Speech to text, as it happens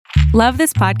Love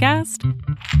this podcast?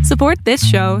 Support this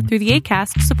show through the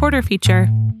Acast supporter feature.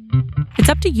 It's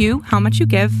up to you how much you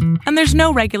give, and there's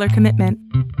no regular commitment.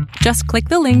 Just click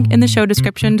the link in the show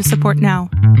description to support now.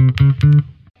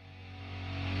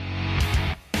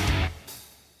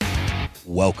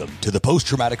 Welcome to the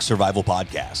Post-Traumatic Survival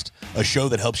Podcast, a show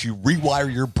that helps you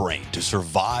rewire your brain to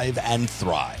survive and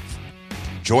thrive.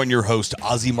 Join your host,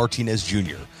 Ozzy Martinez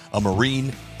Jr., a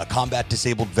Marine, a combat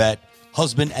disabled vet,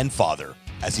 husband, and father,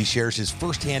 as he shares his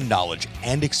firsthand knowledge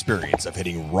and experience of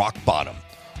hitting rock bottom,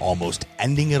 almost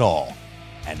ending it all,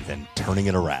 and then turning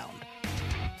it around.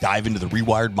 Dive into the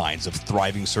rewired minds of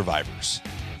thriving survivors.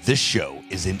 This show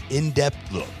is an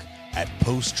in-depth look at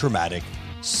post-traumatic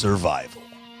survival.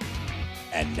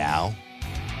 And now,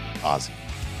 Ozzy.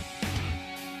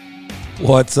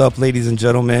 What's up, ladies and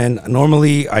gentlemen?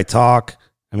 Normally I talk,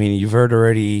 you've heard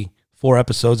already 4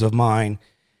 episodes of mine.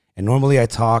 And normally I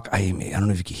talk, I don't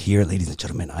know if you can hear it, ladies and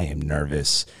gentlemen, I am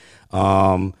nervous.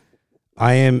 I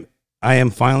am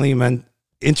finally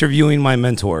interviewing my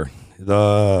mentor,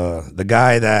 the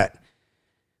guy that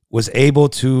was able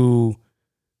to,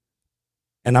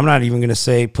 and I'm not even going to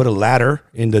say put a ladder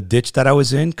in the ditch that I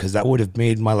was in, because that would have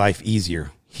made my life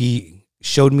easier. He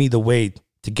showed me the way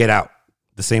to get out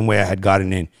the same way I had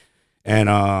gotten in. And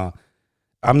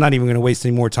I'm not even going to waste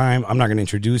any more time. I'm not going to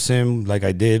introduce him like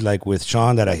I did, like with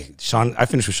Sean. I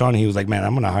finished with Sean, and he was like, man,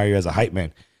 I'm going to hire you as a hype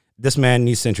man. This man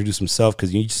needs to introduce himself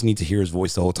because you just need to hear his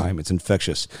voice the whole time. It's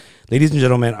infectious. Ladies and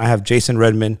gentlemen, I have Jason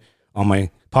Redman on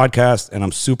my podcast, and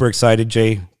I'm super excited.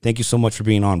 Jay, thank you so much for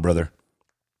being on, brother.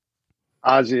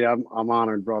 Ozzy, I'm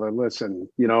honored, brother. Listen,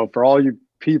 for all you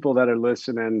people that are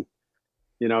listening,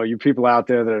 you people out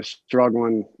there that are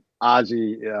struggling,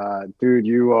 Ozzy, dude,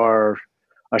 you are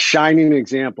a shining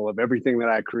example of everything that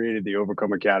I created the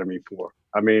Overcome Academy for.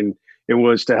 It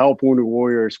was to help wounded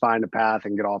warriors find a path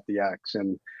and get off the X.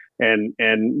 And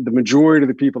the majority of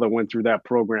the people that went through that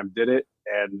program did it.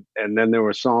 And then there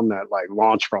were some that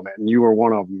launched from it. And you were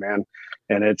one of them, man.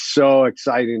 And it's so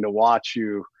exciting to watch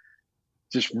you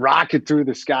just rocket through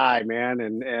the sky, man.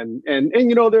 And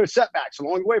there are setbacks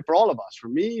along the way for all of us, for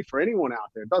me, for anyone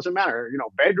out there. It doesn't matter.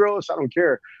 Bedros, I don't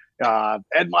care.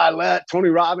 Ed Milet, Tony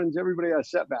Robbins, everybody has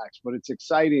setbacks, but it's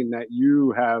exciting that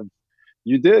you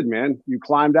did, man. You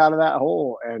climbed out of that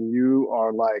hole and you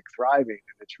are thriving,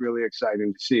 and it's really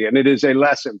exciting to see. And it is a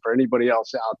lesson for anybody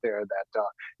else out there that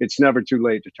it's never too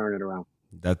late to turn it around.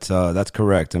 That's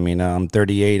correct. I'm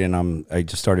 38 and I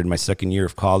just started my second year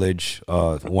of college.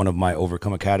 One of my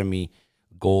Overcome Academy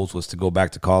goals was to go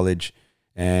back to college,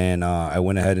 and I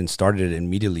went ahead and started it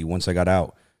immediately once I got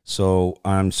out. So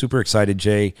I'm super excited,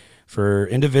 Jay. For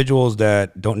individuals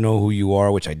that don't know who you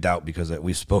are, which I doubt because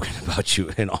we've spoken about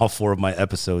you in all 4 of my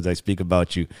episodes, I speak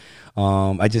about you.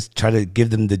 I just try to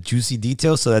give them the juicy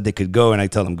details so that they could go, and I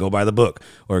tell them, go buy the book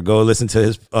or go listen to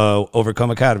his Overcome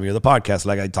Academy or the podcast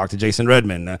like I talked to Jason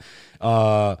Redman.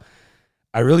 I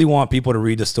really want people to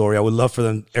read the story. I would love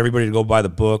for everybody to go buy the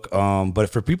book. But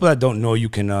for people that don't know, you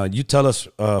can you tell us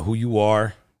who you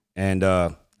are, and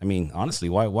honestly,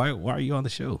 why are you on the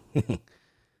show?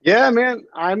 Yeah, man,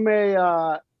 I am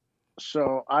an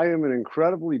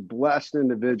incredibly blessed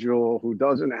individual who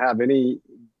doesn't have any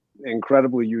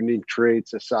incredibly unique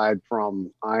traits aside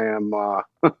from I'm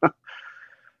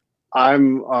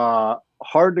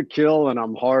hard to kill, and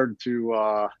I'm hard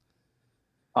to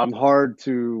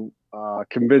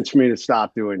convince me to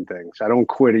stop doing things. I don't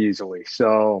quit easily.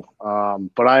 So,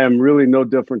 but I am really no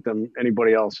different than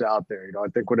anybody else out there. I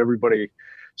think what everybody.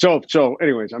 So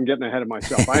anyways, I'm getting ahead of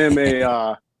myself.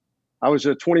 I was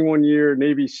a 21-year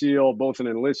Navy SEAL, both an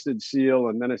enlisted SEAL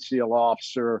and then a SEAL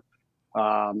officer.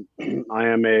 I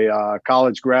am a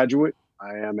college graduate.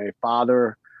 I am a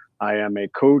father. I am a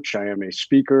coach. I am a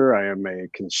speaker. I am a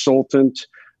consultant.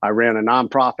 I ran a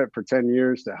nonprofit for 10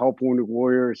 years to help wounded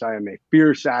warriors. I am a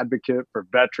fierce advocate for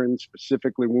veterans,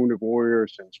 specifically wounded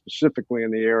warriors, and specifically in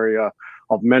the area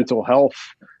of mental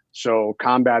health. So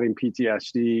combating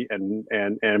PTSD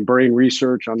and brain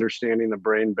research, understanding the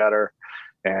brain better.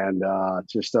 And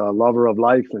just a lover of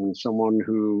life and someone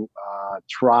who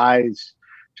tries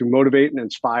to motivate and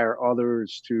inspire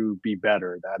others to be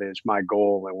better. That is my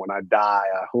goal. And when I die,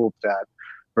 I hope that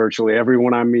virtually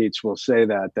everyone I meet will say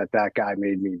that guy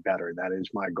made me better. That is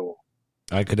my goal.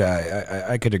 I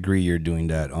could agree you're doing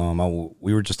that.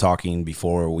 We were just talking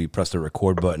before we pressed the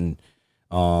record button.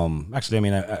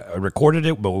 I recorded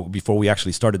it, but before we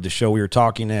actually started the show, we were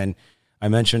talking, and I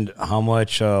mentioned how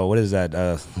much, what is that?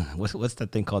 What's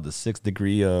that thing called? The 6th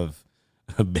degree of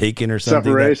bacon or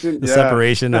something? Separation.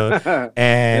 Separation.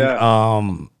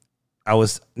 I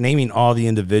was naming all the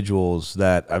individuals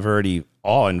that I've already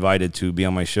all invited to be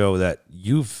on my show that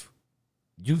you've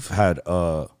you've had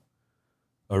a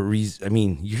reason. I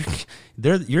mean,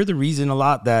 you're the reason a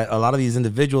lot of these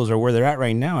individuals are where they're at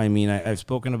right now. I mean, I've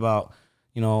spoken about,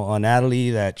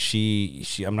 Natalie, that she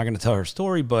I'm not going to tell her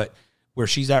story, but where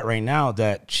she's at right now,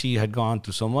 that she had gone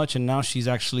through so much, and now she's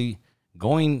actually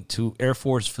going to Air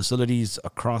Force facilities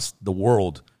across the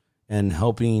world and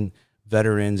helping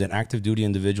veterans and active duty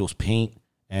individuals paint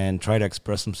and try to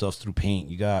express themselves through paint.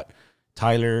 You got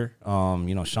Tyler,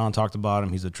 Sean talked about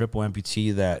him. He's a triple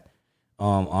amputee that,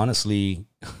 honestly,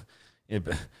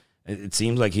 it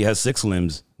seems like he has 6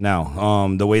 limbs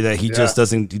now. The way that he just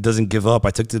doesn't give up.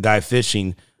 I took the guy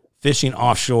fishing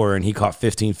offshore, and he caught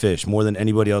 15 fish, more than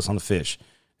anybody else on the fish.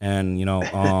 And,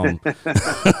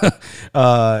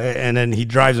 and then he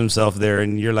drives himself there,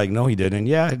 and you're like, no, he didn't.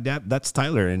 Yeah, that's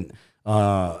Tyler. And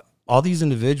all these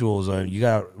individuals, you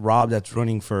got Rob that's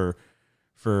running for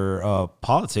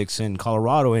politics in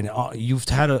Colorado, and you've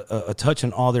had a touch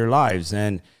in all their lives.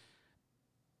 And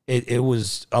it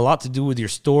was a lot to do with your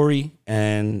story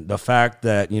and the fact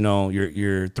that,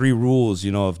 your 3 rules,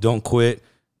 of don't quit,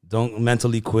 don't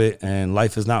mentally quit, and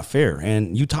life is not fair.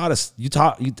 And you taught us,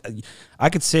 I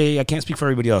could say, I can't speak for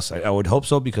everybody else. I would hope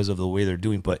so because of the way they're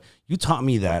doing, but you taught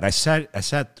me that. I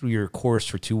sat through your course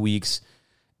for 2 weeks,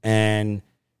 and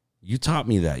you taught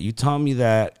me that. You taught me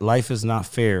that life is not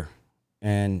fair,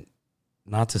 and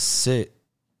not to sit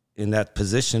in that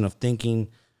position of thinking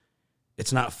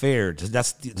it's not fair.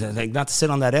 That's like not to sit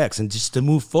on that X, and just to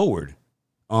move forward.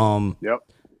 Yep.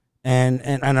 And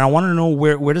I want to know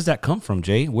where does that come from,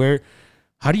 Jay?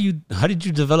 How did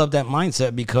you develop that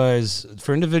mindset? Because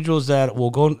for individuals that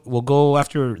will go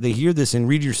after they hear this and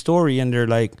read your story, and they're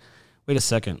like, wait a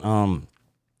second. I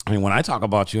mean, when I talk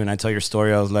about you and I tell your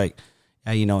story, I was like,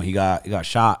 yeah, he got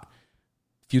shot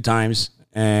a few times,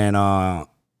 and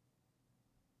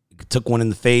took one in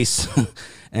the face,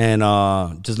 and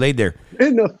just laid there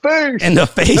in the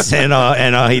face,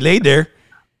 and he laid there,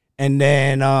 and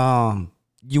then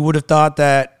you would have thought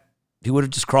that he would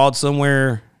have just crawled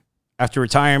somewhere after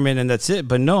retirement and that's it.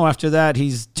 But no, after that,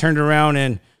 he's turned around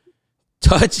and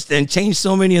touched and changed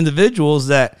so many individuals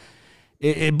that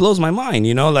it blows my mind,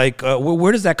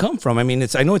 where does that come from? I mean,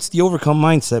 I know it's the overcome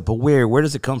mindset, but where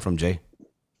does it come from, Jay?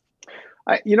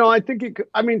 I think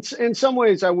in some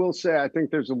ways I will say, I think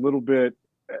there's a little bit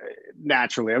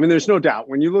naturally. I mean, there's no doubt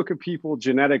when you look at people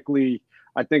genetically,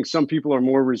 I think some people are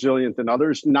more resilient than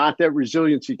others. Not that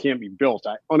resiliency can't be built.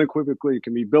 Unequivocally, it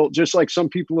can be built. Just like some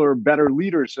people are better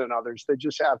leaders than others. They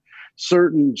just have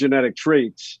certain genetic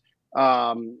traits,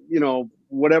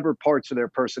 whatever parts of their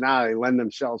personality lend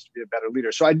themselves to be a better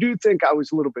leader. So I do think I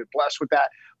was a little bit blessed with that.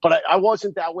 But I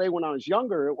wasn't that way when I was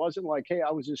younger. It wasn't like, hey,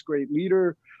 I was this great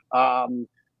leader. I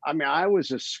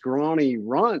was a scrawny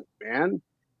runt, man.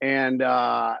 And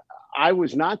I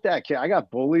was not that kid. I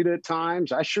got bullied at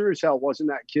times. I sure as hell wasn't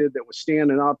that kid that was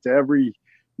standing up to every,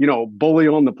 bully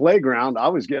on the playground. I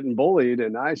was getting bullied,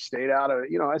 and I stayed out of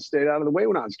the way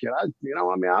when I was a kid. I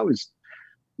was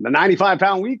the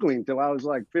 95-pound weakling until I was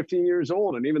like 15 years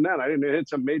old. And even then I didn't hit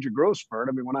some major growth spurt.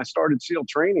 I mean, when I started SEAL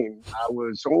training, I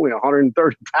was only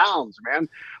 130 pounds, man.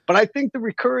 But I think the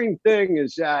recurring thing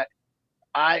is that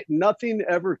nothing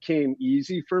ever came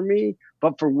easy for me,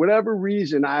 but for whatever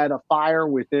reason, I had a fire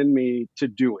within me to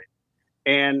do it.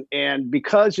 And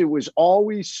because it was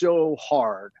always so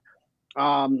hard,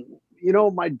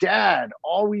 my dad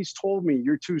always told me,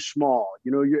 you're too small,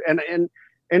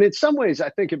 and in some ways, I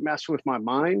think it messed with my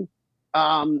mind.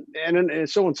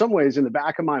 So in some ways, in the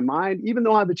back of my mind, even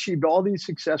though I've achieved all these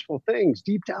successful things,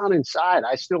 deep down inside,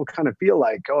 I still kind of feel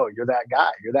like, oh, you're that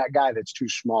guy. You're that guy that's too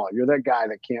small. You're that guy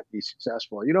that can't be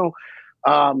successful,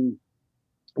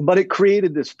 but it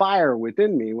created this fire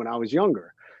within me when I was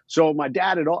younger. So my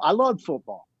dad I loved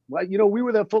football. Well, we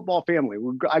were that football family.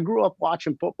 I grew up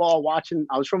watching football,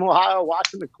 I was from Ohio,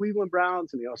 watching the Cleveland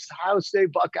Browns and the Ohio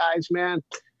State Buckeyes, man.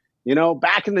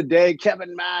 Back in the day,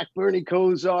 Kevin Mack, Bernie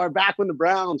Kosar, back when the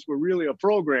Browns were really a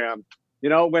program,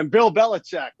 when Bill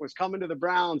Belichick was coming to the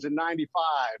Browns in 95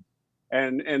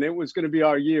 and it was going to be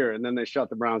our year. And then they shut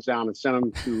the Browns down and sent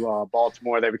them to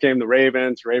Baltimore. They became the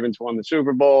Ravens. Ravens won the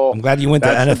Super Bowl. I'm glad you went the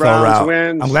NFL route.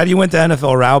 I'm glad you went the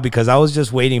NFL route because I was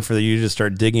just waiting for you to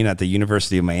start digging at the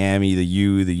University of Miami, the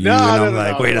U.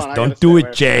 Don't do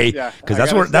it, Jay, because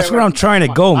that's where I'm trying to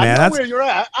go, man. I know where you're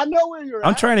at.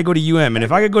 I'm trying to go to UM, and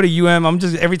if I could go to UM, I'm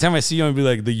just every time I see you, I'm be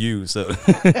like the U. So.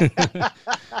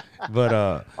 But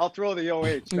I'll throw the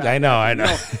OH back. I know.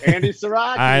 Andy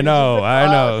Sirac. I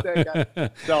know.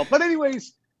 So, but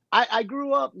anyways, I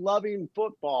grew up loving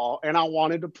football and I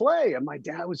wanted to play. And my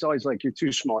dad was always like, you're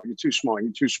too small.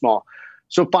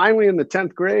 So finally in the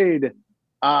 10th grade,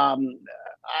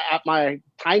 at my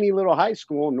tiny little high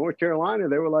school in North Carolina,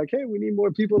 they were like, hey, we need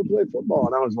more people to play football.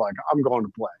 And I was like, I'm going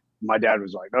to play. My dad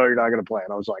was like, no, you're not going to play.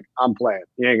 And I was like, I'm playing.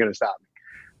 You ain't going to stop me.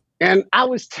 And I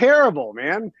was terrible,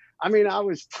 man. I mean, I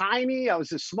was tiny. I was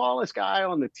the smallest guy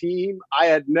on the team. I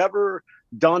had never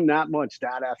done that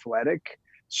athletic.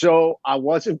 So I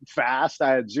wasn't fast.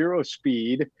 I had zero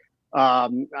speed.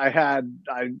 Because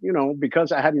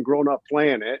I hadn't grown up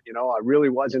playing it, I really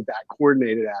wasn't that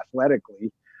coordinated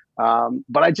athletically.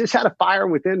 But I just had a fire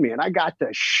within me, and I got the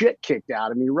shit kicked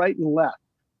out of me right and left.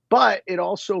 But it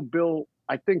also built,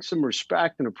 I think, some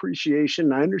respect and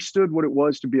appreciation. I understood what it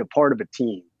was to be a part of a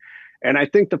team. And I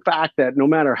think the fact that no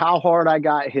matter how hard I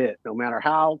got hit, no matter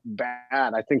how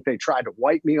bad I think they tried to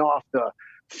wipe me off the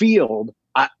field,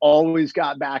 I always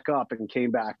got back up and came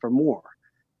back for more.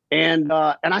 And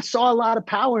I saw a lot of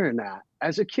power in that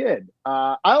as a kid.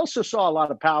 I also saw a lot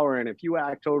of power in if you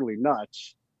act totally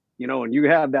nuts, and you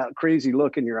have that crazy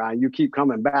look in your eye, and you keep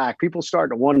coming back, people start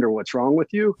to wonder what's wrong with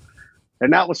you.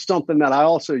 And that was something that I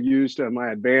also used to my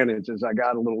advantage as I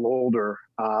got a little older,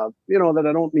 that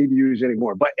I don't need to use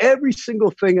anymore. But every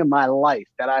single thing in my life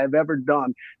that I have ever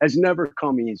done has never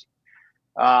come easy.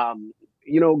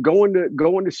 Going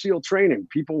to SEAL training,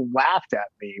 people laughed at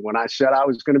me when I said I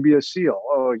was going to be a SEAL.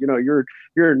 Oh, you're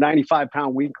a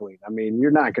 95-pound weakling. I mean, you're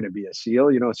not going to be a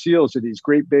SEAL. SEALs are these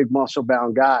great big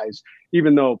muscle-bound guys,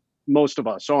 even though most of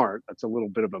us aren't. That's a little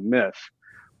bit of a myth.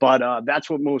 But that's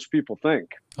what most people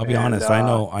think. I'll be honest.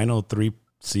 I know 3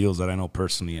 SEALs that I know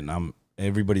personally, and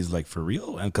everybody's like, for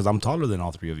real? And because I'm taller than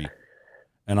all 3 of you.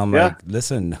 And I'm like,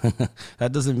 listen,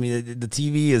 that doesn't mean the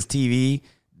TV is TV.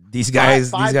 These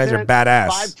guys are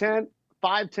badass.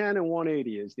 5'10", and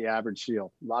 180 is the average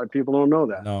SEAL. A lot of people don't know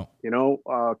that. No.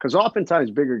 Because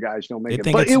oftentimes bigger guys don't make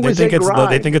it. But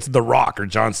they think it's The Rock or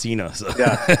John Cena. So.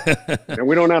 Yeah. And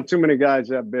we don't have too many guys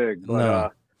that big. But,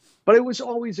 no. But it was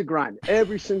always a grind.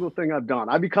 Every single thing I've done.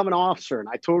 I become an officer, and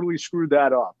I totally screwed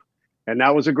that up. And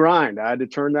that was a grind. I had to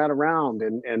turn that around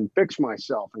and fix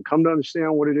myself and come to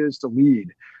understand what it is to lead.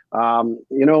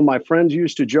 My friends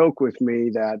used to joke with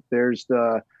me that there's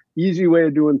the easy way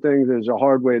of doing things, there's a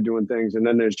hard way of doing things, and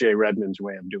then there's Jay Redman's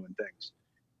way of doing things.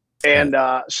 And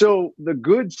so the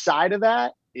good side of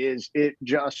that is it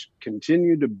just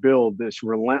continued to build this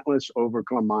relentless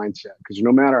overcome mindset, because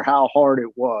no matter how hard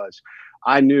it was,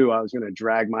 I knew I was going to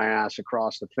drag my ass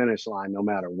across the finish line no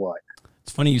matter what.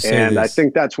 It's funny you say and this. I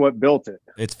think that's what built it.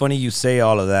 It's funny you say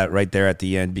all of that right there at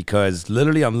the end, because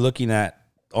literally I'm looking at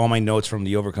all my notes from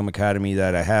the Overcome Academy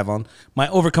that I have on my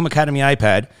Overcome Academy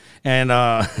iPad. And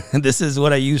this is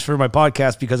what I use for my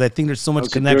podcast, because I think there's so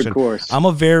much connection. A good course.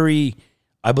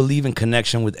 I believe in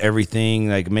connection with everything,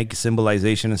 like make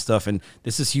symbolization and stuff. And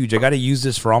this is huge. I got to use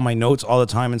this for all my notes all the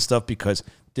time and stuff, because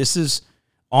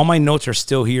all my notes are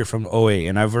still here from OA,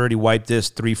 and I've already wiped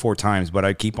this 3-4 times, but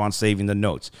I keep on saving the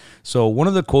notes. So one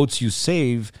of the quotes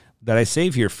that I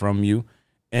save here from you,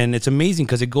 and it's amazing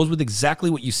because it goes with exactly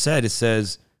what you said. It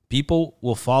says, people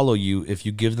will follow you if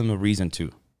you give them a reason to.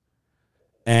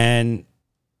 And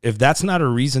if that's not a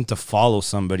reason to follow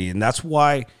somebody, and that's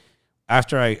why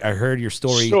after I heard your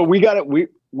story. So we got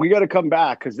to come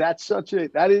back, because that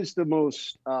is the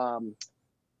most,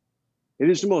 it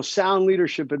is the most sound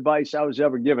leadership advice I was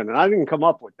ever given. And I didn't come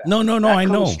up with that. No, I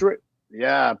know.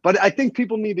 Yeah, but I think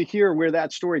people need to hear where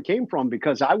that story came from,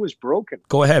 because I was broken.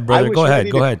 Go ahead, brother. Go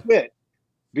ahead. Quit.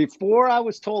 Before I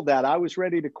was told that, I was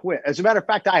ready to quit. As a matter of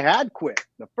fact, I had quit.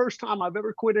 The first time I've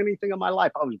ever quit anything in my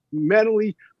life, I was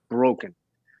mentally broken.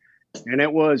 And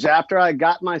it was after I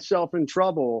got myself in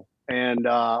trouble and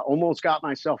almost got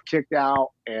myself kicked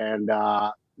out and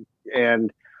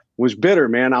was bitter,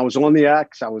 man. I was on the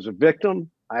X. I was a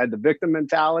victim. I had the victim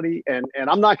mentality. And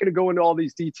I'm not going to go into all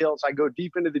these details. I go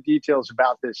deep into the details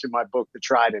about this in my book, The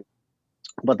Trident.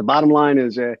 But the bottom line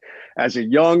is, as a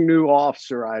young new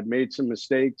officer, I had made some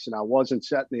mistakes and I wasn't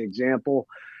setting the example.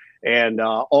 And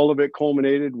all of it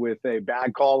culminated with a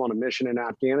bad call on a mission in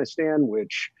Afghanistan,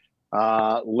 which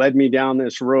led me down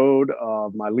this road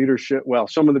of my leadership. Well,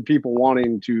 some of the people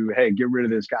wanting to, hey, get rid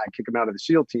of this guy, kick him out of the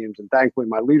SEAL teams. And thankfully,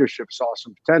 my leadership saw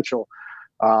some potential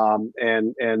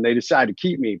and they decided to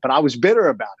keep me. But I was bitter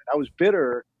about it. I was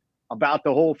bitter about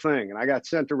the whole thing. And I got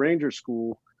sent to Ranger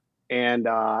School. And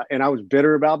I was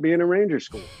bitter about being in Ranger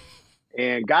School,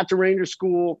 and got to Ranger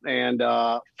School and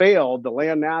failed the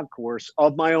land nav course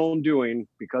of my own doing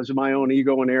because of my own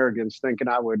ego and arrogance, thinking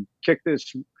I would kick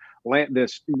this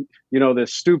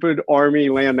stupid Army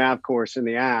land nav course in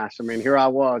the ass. I mean, here I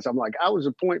was. I'm like, I was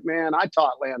a point man. I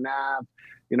taught land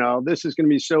nav. This is going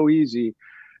to be so easy.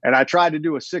 And I tried to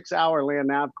do a 6-hour land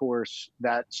nav course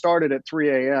that started at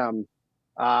 3 a.m.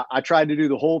 I tried to do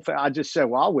the whole thing. I just said,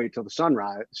 well, I'll wait till the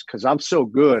sunrise because I'm so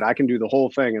good. I can do the whole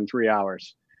thing in 3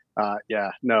 hours.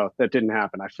 Yeah, no, that didn't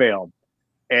happen. I failed.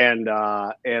 And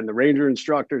the ranger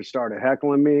instructors started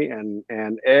heckling me,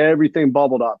 and everything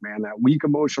bubbled up, man. That weak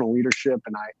emotional leadership,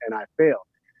 and I failed.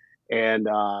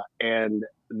 And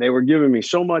they were giving me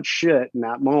so much shit in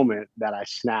that moment that I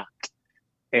snapped.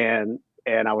 And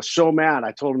I was so mad.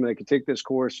 I told them they could take this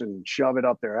course and shove it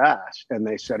up their ass. And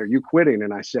they said, "Are you quitting?"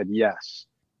 And I said, "Yes."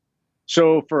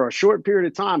 So for a short period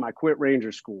of time, I quit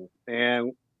Ranger School.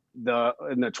 And in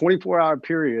the 24-hour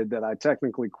period that I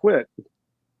technically quit,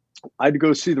 I had to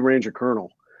go see the Ranger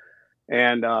Colonel.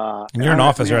 And you're an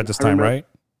officer at this time, right?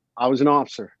 I was an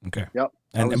officer. Okay. Yep.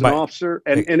 I was an officer.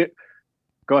 And it,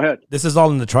 go ahead. This is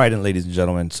all in the Trident, ladies and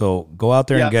gentlemen. So go out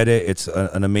there and get it. It's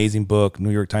an amazing book,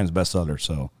 New York Times bestseller.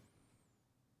 So.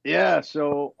 Yeah.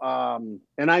 So,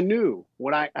 and I knew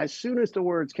as soon as the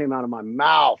words came out of my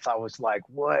mouth, I was like,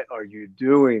 "What are you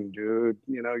doing, dude?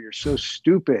 You know, you're so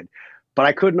stupid." But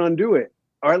I couldn't undo it,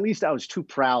 or at least I was too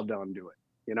proud to undo it.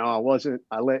 You know,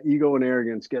 I let ego and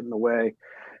arrogance get in the way.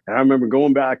 And I remember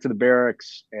going back to the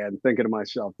barracks and thinking to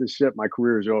myself, this shit, my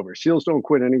career is over. SEALs don't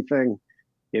quit anything,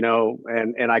 you know,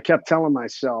 and I kept telling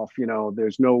myself, you know,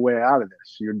 there's no way out of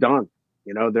this. You're done.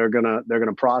 You know, they're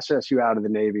gonna process you out of the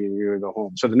Navy and you're gonna go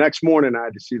home. So the next morning I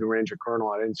had to see the Ranger Colonel.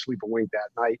 I didn't sleep a wink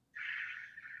that night.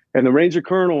 And the Ranger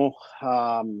Colonel,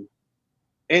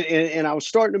 and I was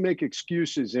starting to make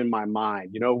excuses in my mind.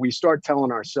 You know, we start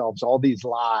telling ourselves all these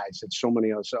lies that so many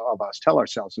of us tell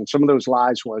ourselves. And some of those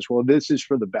lies was, well, this is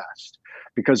for the best.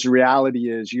 Because the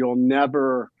reality is you'll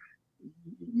never,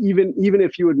 even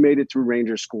if you had made it through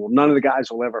Ranger School, none of the guys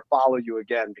will ever follow you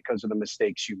again because of the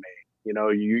mistakes you made. You know,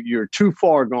 you're too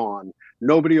far gone.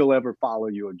 Nobody will ever follow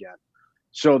you again.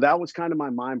 So that was kind of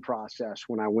my mind process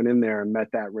when I went in there and met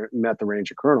the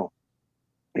Ranger Colonel.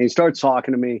 And he starts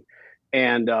talking to me.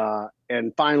 And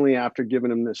finally, after giving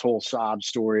him this whole sob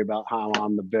story about how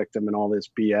I'm the victim and all this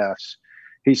BS,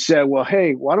 he said, "Well,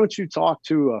 hey, why don't you talk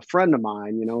to a friend of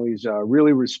mine? You know, he's a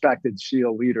really respected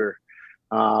SEAL leader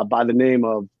by the name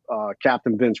of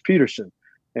Captain Vince Peterson."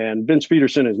 And Vince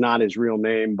Peterson is not his real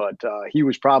name, but he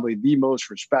was probably the most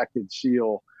respected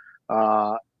SEAL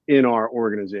in our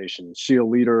organization. SEAL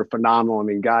leader, phenomenal. I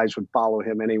mean, guys would follow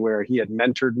him anywhere. He had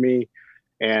mentored me.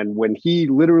 And when he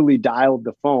literally dialed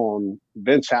the phone,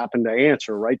 Vince happened to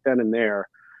answer right then and there.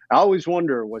 I always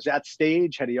wonder, was that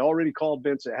stage? Had he already called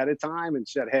Vince ahead of time and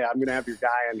said, "Hey, I'm going to have your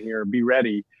guy in here, be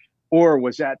ready"? Or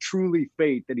was that truly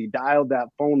fate that he dialed that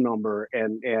phone number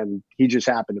and he just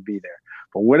happened to be there?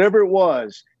 But whatever it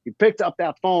was, he picked up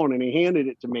that phone and he handed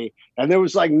it to me. And there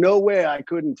was like no way I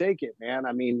couldn't take it, man.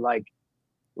 I mean, like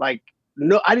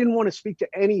no, I didn't want to speak to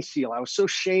any SEAL. I was so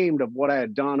ashamed of what I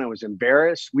had done. I was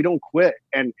embarrassed. We don't quit.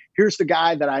 And here's the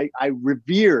guy that I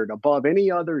revered above any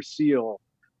other SEAL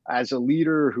as a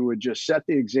leader who had just set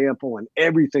the example in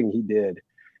everything he did.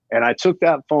 And I took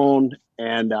that phone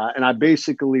and I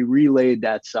basically relayed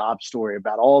that sob story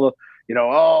about all the, you know,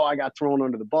 oh, I got thrown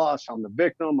under the bus. I'm the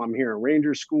victim. I'm here in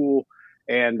Ranger School.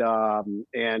 And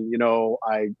you know,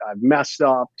 I've messed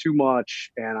up too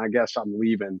much and I guess I'm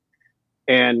leaving.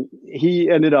 And he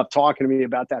ended up talking to me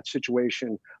about that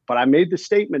situation. But I made the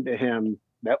statement to him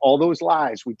that all those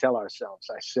lies we tell ourselves,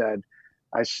 I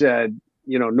said,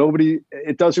 you know,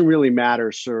 it doesn't really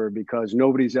matter, sir, because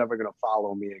nobody's ever going to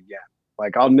follow me again.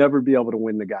 Like, I'll never be able to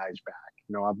win the guys back.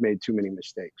 You know, I've made too many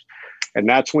mistakes. And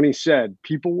that's when he said,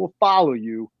 people will follow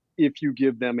you if you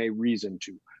give them a reason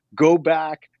to. Go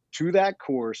back to that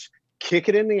course, kick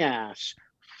it in the ass,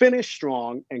 finish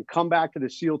strong, and come back to the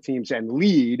SEAL teams and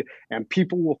lead, and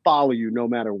people will follow you no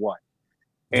matter what.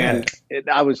 And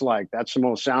I was like, that's the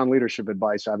most sound leadership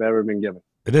advice I've ever been given.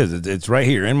 It is. It's right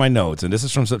here in my notes. And this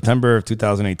is from September of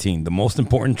 2018. The most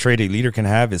important trait a leader can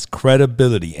have is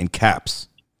credibility, in caps.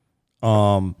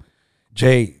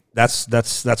 Jay,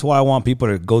 that's why I want people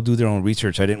to go do their own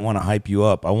research. I didn't want to hype you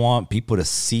up. I want people to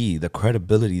see the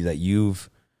credibility that you've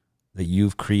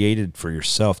created for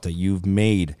yourself, that you've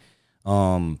made.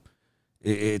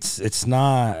 It's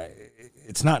not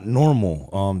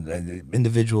normal.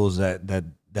 Individuals that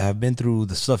have been through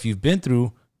the stuff you've been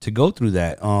through to go through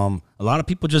that. A lot of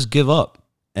people just give up,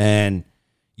 and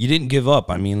you didn't give up.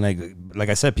 I mean, like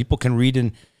I said, people can read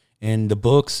in the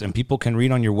books and people can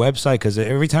read on your website, because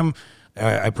every time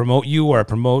I promote you or I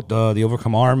promote the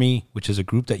Overcome Army, which is a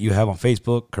group that you have on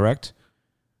Facebook, correct?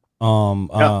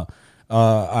 Yeah.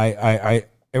 I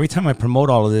every time I promote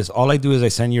all of this, all I do is I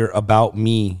send your about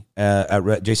me at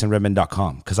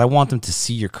jasonredman.com, because I want them to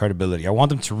see your credibility. I want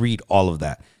them to read all of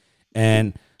that.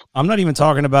 And I'm not even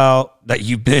talking about that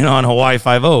you've been on Hawaii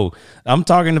Five-0. I'm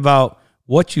talking about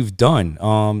what you've done.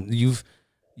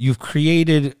 You've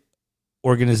created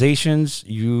organizations.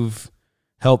 You've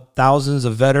helped thousands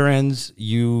of veterans.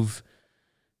 You've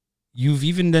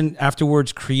even then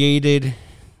afterwards created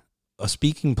a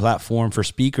speaking platform for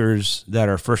speakers that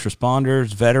are first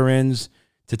responders, veterans,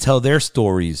 to tell their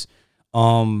stories.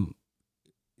 You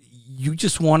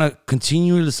just want to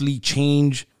continuously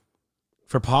change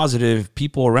for positive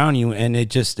people around you. And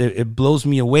it blows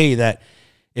me away that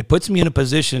it puts me in a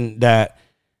position that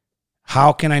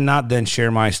how can I not then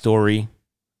share my story?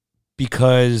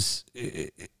 Because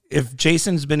if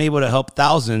Jason's been able to help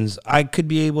thousands, I could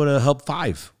be able to help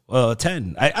 5,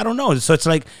 10. I don't know. So it's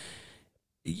like,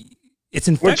 it's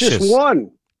infectious. Just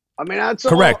one. I mean, that's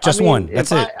correct. All, just one.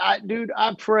 That's it. Dude,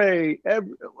 I pray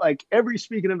every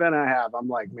speaking event I have, I'm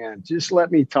like, man, just let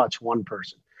me touch one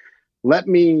person. Let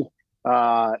me,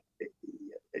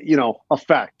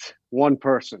 affect one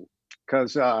person.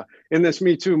 Because in this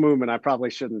Me Too movement, I probably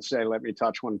shouldn't say, let me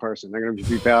touch one person. They're going to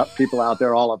be people out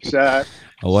there all upset.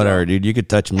 Oh, whatever, dude. You could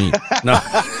touch me. No.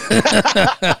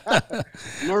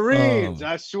 Marines,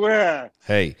 I swear.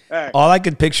 Hey, all I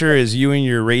could picture is you in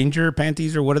your Ranger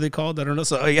panties, or what are they called? I don't know.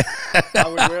 So, yeah. I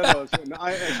would wear those,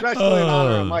 especially in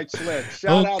honor of Mike Slitz.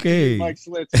 Shout out to you, Mike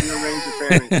Slitz and your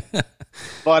Ranger panties.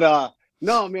 But,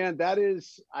 no, man,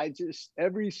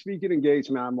 every speaking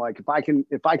engagement, I'm like, if I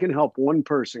can help one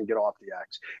person get off the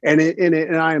X,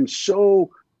 and I am so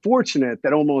fortunate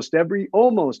that almost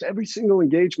every single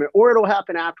engagement, or it'll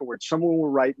happen afterwards, someone will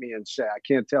write me and say, I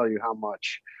can't tell you how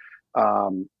much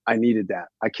I needed that.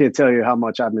 I can't tell you how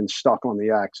much I've been stuck on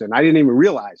the X, and I didn't even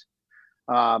realize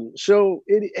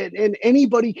it. And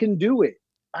anybody can do it.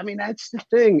 I mean, that's the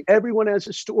thing. Everyone has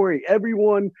a story.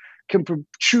 Everyone can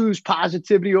choose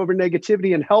positivity over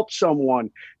negativity and help someone.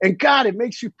 And God, it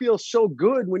makes you feel so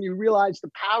good when you realize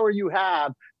the power you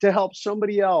have to help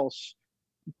somebody else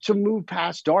to move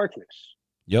past darkness.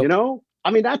 Yep. You know, I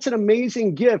mean, that's an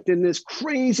amazing gift in this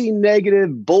crazy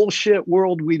negative bullshit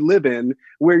world we live in,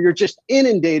 where you're just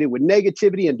inundated with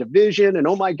negativity and division. And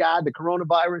oh my God, the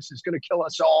coronavirus is going to kill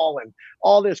us all, and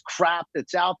all this crap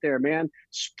that's out there, man.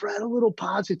 Spread a little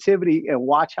positivity and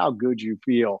watch how good you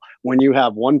feel when you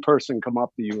have one person come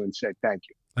up to you and say, thank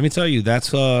you. Let me tell you,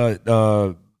 that's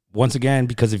once again,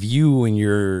 because of you and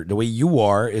the way you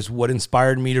are, is what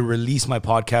inspired me to release my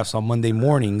podcast on Monday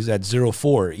mornings at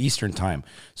 04 Eastern time.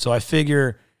 So I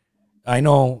figure, I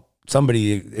know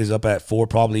somebody is up at 4,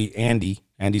 probably Andy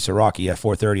Saraki at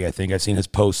 4:30. I think I've seen his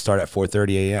post start at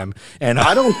 4:30 a.m. And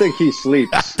I don't think he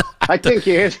sleeps. I think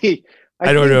Andy.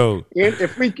 I don't know.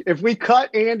 If we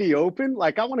cut Andy open,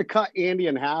 like I want to cut Andy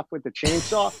in half with the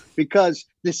chainsaw, because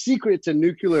the secret to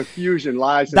nuclear fusion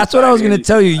lies. That's what I was going to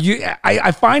tell you.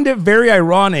 I find it very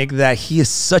ironic that he is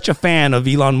such a fan of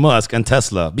Elon Musk and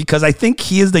Tesla, because I think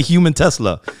he is the human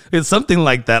Tesla. It's something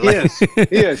like that.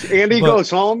 He is. Andy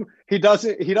goes home. He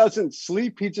doesn't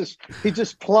sleep. He just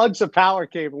plugs a power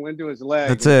cable into his leg.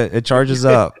 That's it. It charges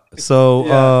up. So,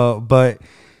 yeah.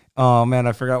 Oh man,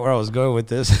 I forgot where I was going with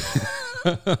this.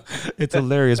 It's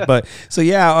hilarious. But so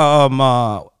yeah,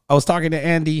 I was talking to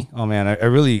Andy. Oh man, I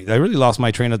really lost my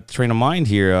train of mind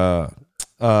here. I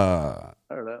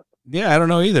don't know. Yeah, I don't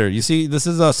know either. You see, this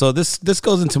is so this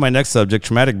goes into my next subject,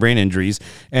 traumatic brain injuries.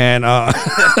 And all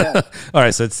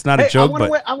right, so it's not a joke,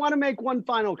 but I want to make one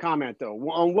final comment though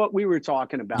on what we were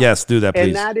talking about. Yes, do that,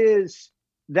 please. And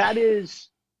that is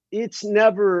it's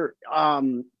never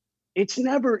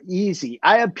easy.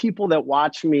 I have people that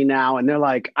watch me now and they're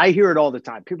like, I hear it all the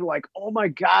time. People are like, oh my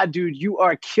God, dude, you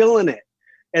are killing it.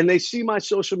 And they see my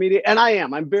social media, and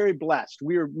I'm very blessed.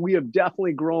 We have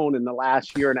definitely grown in the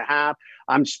last year and a half.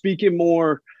 I'm speaking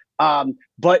more,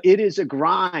 but it is a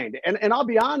grind. And I'll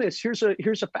be honest, here's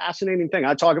a fascinating thing.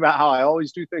 I talk about how I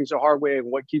always do things the hard way, and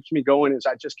what keeps me going is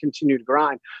I just continue to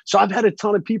grind. So I've had a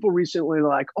ton of people recently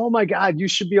like, oh my God, you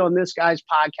should be on this guy's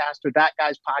podcast or that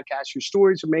guy's podcast. Your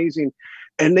story's amazing.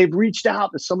 And they've reached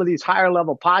out to some of these higher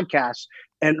level podcasts,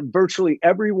 and virtually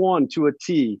everyone to a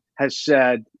T has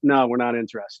said, no, we're not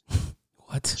interested.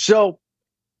 What? So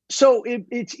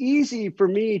it's easy for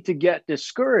me to get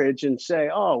discouraged and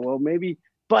say, oh, well, maybe,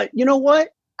 but you know what?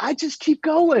 I just keep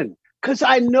going because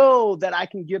I know that I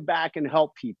can give back and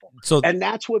help people. And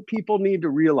that's what people need to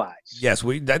realize. Yes,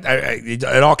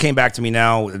 it all came back to me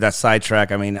now, that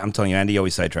sidetrack. I mean, I'm telling you, Andy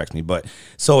always sidetracks me. But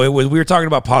so we were talking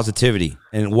about positivity,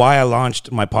 and why I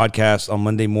launched my podcast on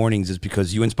Monday mornings is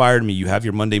because you inspired me. You have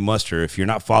your Monday muster. If you're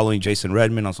not following Jason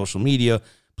Redman on social media,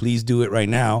 please do it right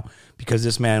now, because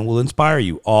this man will inspire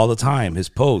you all the time. His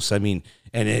posts, I mean,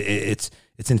 and it's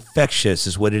infectious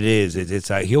is what it is.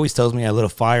 He always tells me I lit a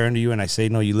fire under you, and I say,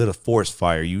 no, you lit a forest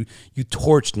fire. You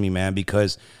torched me, man,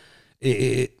 because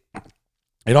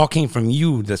It all came from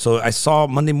you. So I saw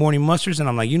Monday Morning Mustards, and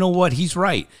I'm like, you know what? He's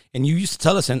right. And you used to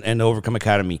tell us in the Overcome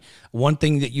Academy, one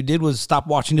thing that you did was stop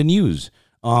watching the news.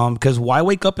 Because why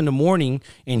wake up in the morning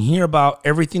and hear about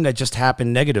everything that just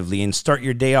happened negatively and start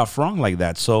your day off wrong like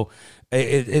that? So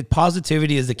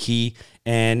positivity is the key,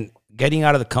 and getting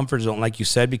out of the comfort zone, like you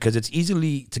said, because it's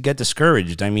easily to get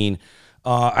discouraged. I mean,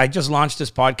 I just launched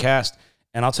this podcast,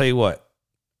 and I'll tell you what.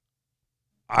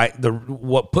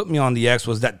 What put me on the X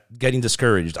was that getting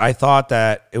discouraged. I thought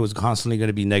that it was constantly going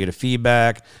to be negative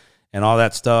feedback and all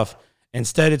that stuff.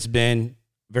 Instead, it's been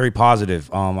very positive.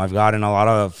 I've gotten a lot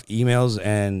of emails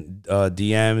and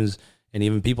DMs, and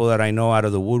even people that I know out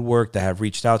of the woodwork that have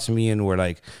reached out to me and were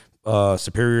like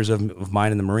superiors of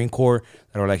mine in the Marine Corps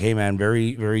that are like, "Hey, man,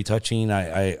 very, very touching.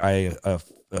 I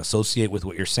associate with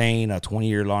what you're saying."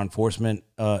 20-year law enforcement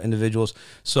individuals.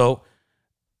 So.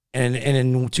 And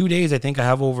in 2 days, I think I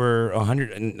have over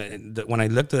 100. And when I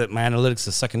looked at my analytics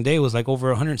the second day, it was like over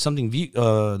 100 something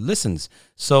listens.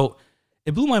 So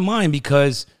it blew my mind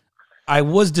because I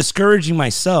was discouraging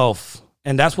myself,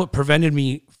 and that's what prevented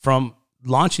me from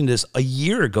launching this a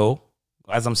year ago.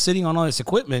 As I'm sitting on all this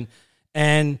equipment,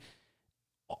 and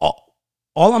all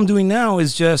I'm doing now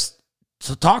is just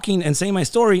talking and saying my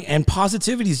story, and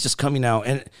positivity is just coming out.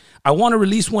 And I want to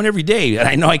release one every day, and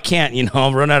I know I can't,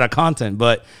 I'll run out of content,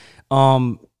 but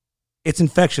it's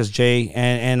infectious, Jay.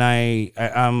 And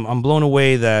I'm blown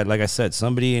away that, like I said,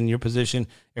 somebody in your position,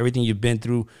 everything you've been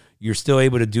through, you're still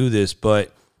able to do this.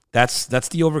 But that's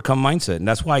the overcome mindset, and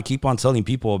that's why I keep on telling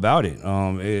people about it.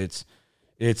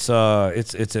 It's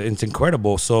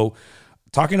incredible. So,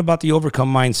 talking about the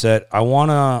overcome mindset, I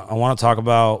wanna talk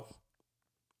about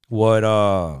what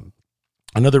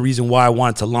another reason why I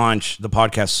wanted to launch the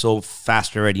podcast so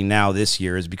fast already now this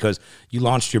year is because you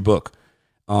launched your book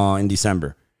in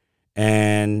December.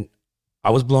 And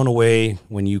I was blown away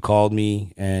when you called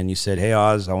me and you said, "Hey,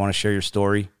 Oz, I want to share your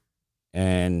story."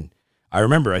 And I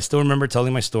still remember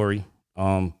telling my story.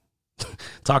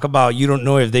 Talk about you don't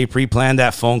know if they pre-planned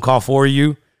that phone call for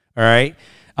you. All right.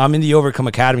 I'm in the Overcome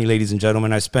Academy, ladies and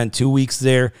gentlemen. I spent 2 weeks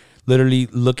there, literally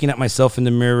looking at myself in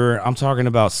the mirror. I'm talking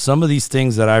about some of these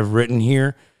things that I've written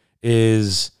here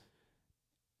is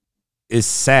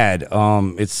sad.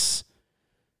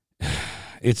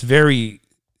 It's very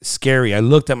scary. I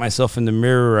looked at myself in the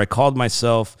mirror. I called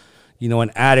myself,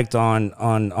 an addict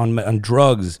on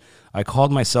drugs. I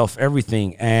called myself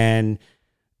everything. And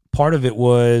part of it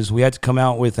was we had to come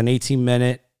out with an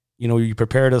 18-minute, you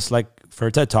prepared us like for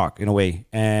a TED Talk in a way.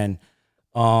 And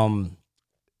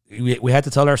we had to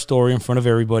tell our story in front of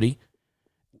everybody.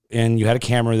 And you had a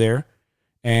camera there.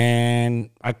 And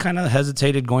I kind of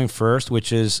hesitated going first,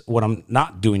 which is what I'm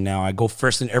not doing now. I go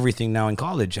first in everything now in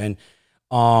college. And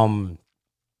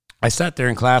I sat there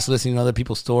in class listening to other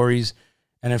people's stories.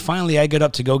 And then finally I get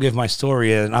up to go give my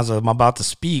story. And as I'm about to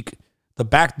speak, the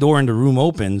back door in the room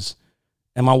opens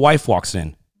and my wife walks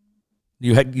in.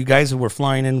 You guys were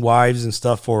flying in wives and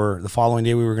stuff for the following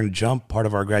day. We were going to jump part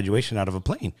of our graduation out of a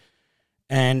plane.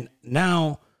 And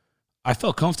now I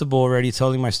felt comfortable already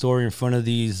telling my story in front of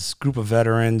these group of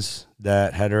veterans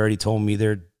that had already told me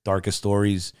their darkest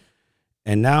stories.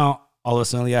 And now all of a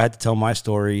sudden I had to tell my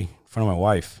story in front of my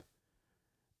wife.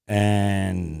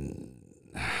 And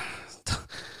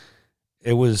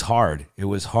it was hard.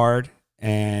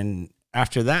 And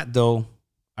after that, though,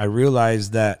 I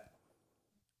realized that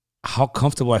how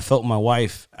comfortable I felt with my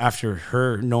wife after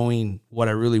her knowing what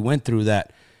I really went through,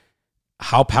 that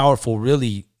how powerful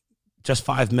really just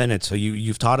 5 minutes. So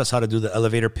you've taught us how to do the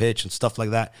elevator pitch and stuff like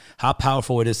that, how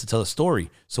powerful it is to tell a story.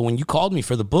 So when you called me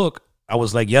for the book, I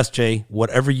was like, yes, Jay,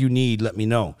 whatever you need, let me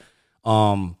know.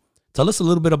 Tell us a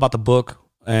little bit about the book.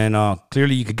 And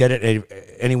clearly you could get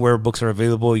it anywhere books are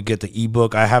available. You get the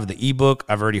ebook. I have the ebook.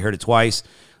 I've already heard it twice.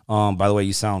 By the way,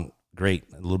 you sound great.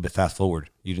 A little bit fast forward.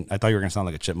 I thought you were going to sound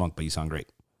like a chipmunk, but you sound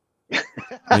great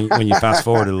when you fast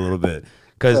forward a little bit.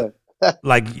 Because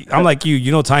like I'm like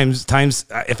you, times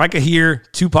if I could hear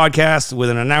 2 podcasts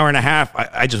within an hour and a half,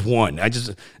 I just won.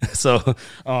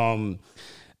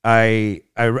 I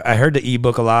heard the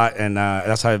ebook a lot, and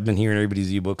that's how I've been hearing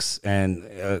everybody's ebooks.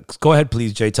 And go ahead,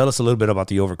 please, Jay. Tell us a little bit about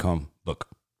the Overcome book.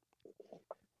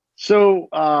 So,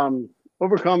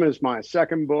 Overcome is my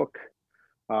second book.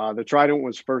 The Trident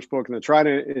was the first book, and the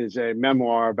Trident is a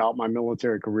memoir about my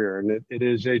military career, and it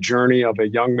is a journey of a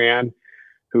young man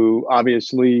who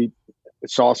obviously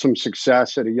saw some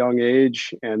success at a young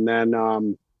age, and then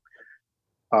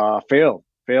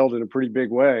failed in a pretty big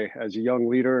way as a young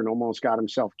leader and almost got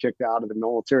himself kicked out of the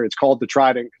military. It's called the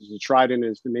Trident because the Trident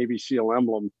is the Navy SEAL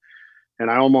emblem. And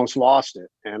I almost lost it.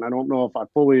 And I don't know if I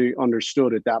fully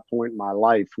understood at that point in my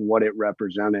life what it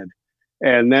represented.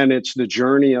 And then it's the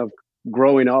journey of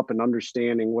growing up and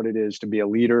understanding what it is to be a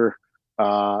leader,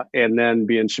 and then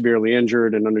being severely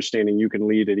injured and understanding you can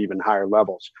lead at even higher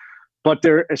levels.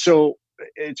 So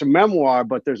it's a memoir,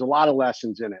 but there's a lot of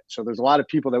lessons in it. So there's a lot of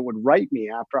people that would write me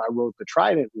after I wrote The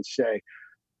Trident and say,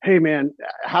 hey man,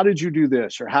 how did you do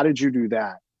this? Or how did you do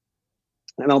that?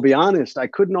 And I'll be honest, I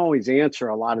couldn't always answer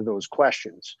a lot of those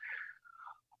questions.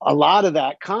 A lot of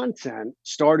that content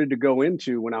started to go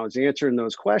into, when I was answering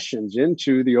those questions,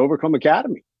 into the Overcome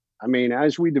Academy. I mean,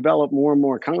 as we develop more and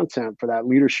more content for that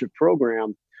leadership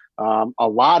program, a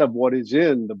lot of what is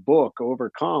in the book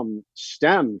Overcome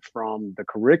stemmed from the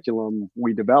curriculum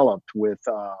we developed with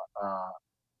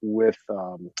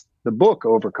the book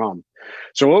Overcome.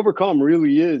 So Overcome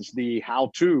really is the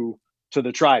how-to to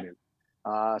the Trident.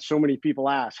 So many people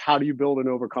ask, how do you build an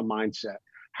overcome mindset?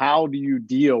 How do you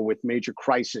deal with major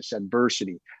crisis,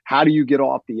 adversity? How do you get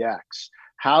off the X?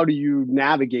 How do you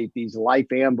navigate these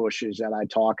life ambushes that I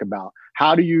talk about?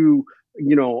 How do you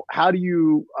do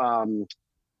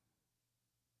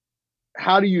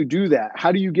that?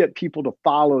 How do you get people to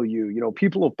follow you?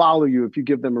 People will follow you if you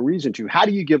give them a reason to. How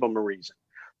do you give them a reason?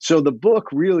 So the book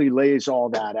really lays all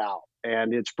that out,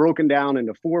 and it's broken down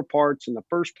into 4 parts. And the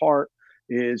first part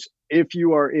is if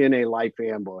you are in a life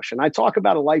ambush. And I talk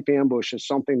about a life ambush as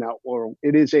something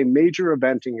it is a major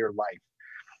event in your life.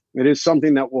 It is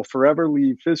something that will forever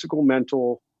leave physical,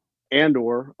 mental, and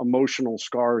or emotional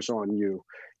scars on you.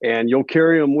 And you'll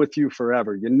carry them with you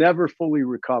forever. You never fully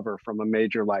recover from a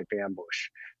major life ambush.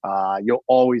 You'll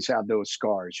always have those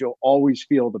scars. You'll always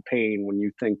feel the pain when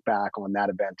you think back on that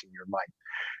event in your life.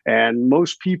 And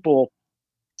most people,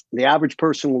 the average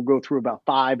person will go through about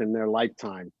 5 in their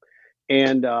lifetime.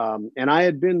 And I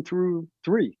had been through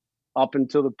 3 up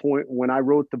until the point when I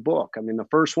wrote the book. I mean, the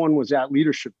first one was that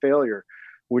leadership failure,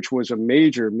 which was a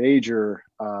major, it's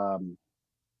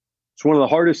one of the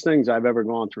hardest things I've ever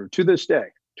gone through to this day,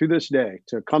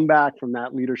 to come back from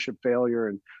that leadership failure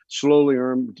and slowly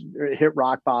hit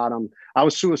rock bottom. I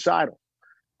was suicidal.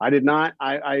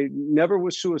 I never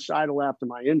was suicidal after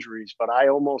my injuries, but I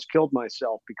almost killed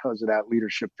myself because of that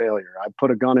leadership failure. I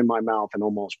put a gun in my mouth and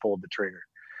almost pulled the trigger.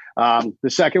 The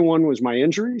second one was my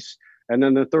injuries. And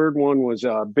then the third one was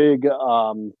a big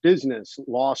business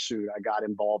lawsuit I got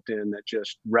involved in that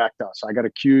just wrecked us. I got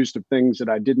accused of things that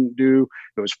I didn't do.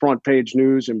 It was front page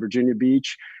news in Virginia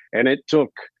Beach. And it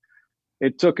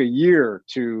took a year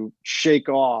to shake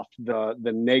off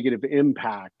the negative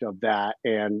impact of that.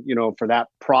 And, for that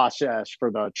process,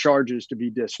 for the charges to be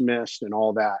dismissed and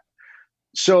all that.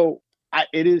 So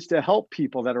it is to help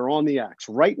people that are on the X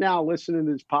right now, listening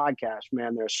to this podcast,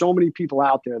 man. There are so many people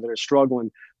out there that are struggling,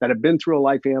 that have been through a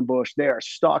life ambush. They are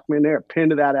stuck, man. They're pinned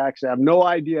to that X. They have no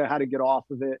idea how to get off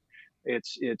of it.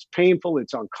 It's painful.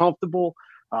 It's uncomfortable.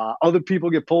 Other people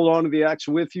get pulled onto the X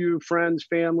with you, friends,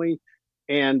 family.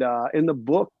 And the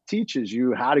book teaches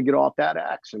you how to get off that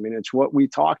X. I mean, it's what we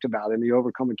talked about in the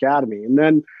Overcome Academy. And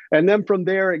then from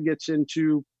there, it gets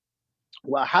into,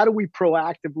 well, how do we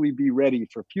proactively be ready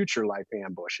for future life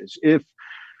ambushes? If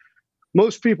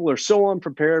most people are so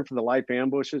unprepared for the life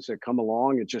ambushes that come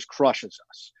along, it just crushes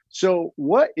us. So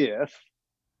what if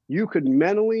you could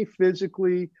mentally,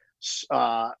 physically,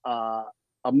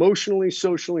 emotionally,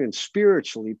 socially, and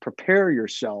spiritually prepare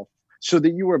yourself so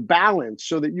that you are balanced,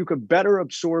 so that you could better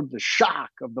absorb the shock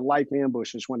of the life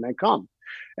ambushes when they come?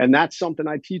 And that's something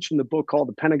I teach in the book called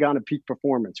The Pentagon of Peak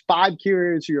Performance. 5 key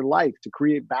areas of your life to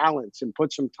create balance and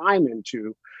put some time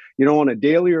into, on a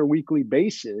daily or weekly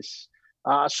basis,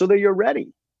 so that you're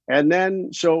ready. And then,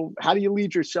 so how do you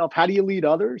lead yourself? How do you lead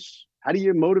others? How do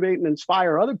you motivate and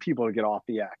inspire other people to get off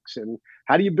the X? And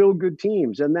how do you build good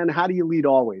teams? And then how do you lead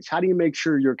always? How do you make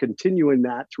sure you're continuing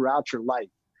that throughout your life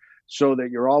so that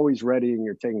you're always ready and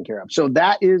you're taken care of? So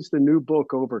that is the new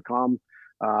book, Overcome.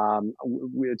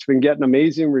 It's been getting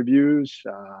amazing reviews.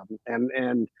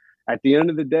 And at the end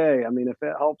of the day, I mean, if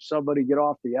it helps somebody get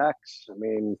off the X, I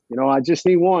mean, I just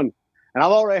need one, and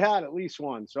I've already had at least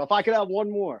one. So if I could have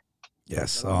one more.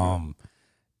 Yes.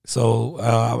 So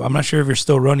I'm not sure if you're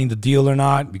still running the deal or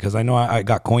not, because I know I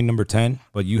got coin number 10,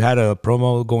 but you had a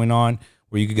promo going on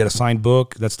where you could get a signed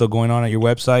book. That's still going on at your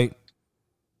website.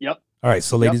 Yep. All right,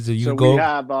 so ladies, we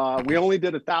only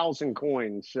did 1,000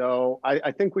 coins, so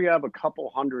I think we have a couple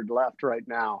hundred left right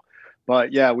now.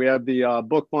 But yeah, we have the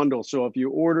book bundle. So if you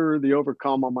order the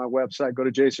Overcome on my website, go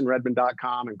to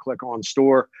jasonredman.com and click on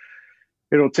store.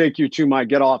 It'll take you to my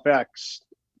Get Off X.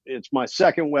 It's my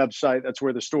second website. That's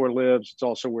where the store lives. It's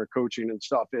also where coaching and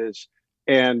stuff is.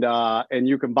 and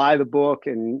you can buy the book,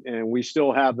 and we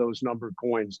still have those numbered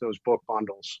coins, those book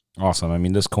bundles. Awesome. I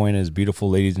mean, this coin is beautiful,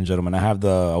 ladies and gentlemen. I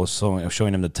was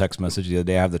showing him the text message the other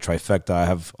day. I have the trifecta. I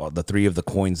have the 3 of the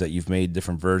coins that you've made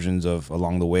different versions of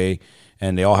along the way,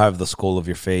 and they all have the skull of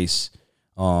your face,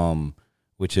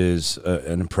 which is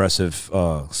an impressive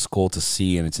skull to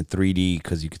see, and it's in 3D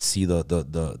because you could see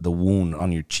the wound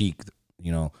on your cheek,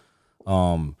 you know.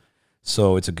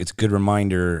 So it's a good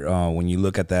reminder when you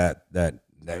look at that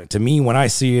to me, when I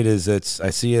see it, I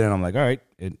see it and I'm like, all right,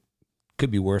 it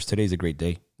could be worse. Today's a great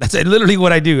day. That's literally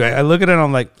what I do. I look at it and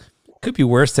I'm like, could be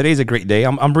worse. Today's a great day.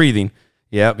 I'm breathing.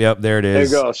 Yep. There it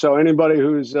is. There you go. So anybody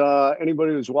who's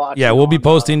watching, yeah, we'll be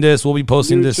posting this. We'll be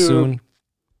posting YouTube, this soon.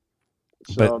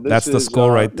 So but that's the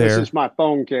skull right there. This is my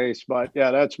phone case, but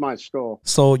yeah, that's my skull.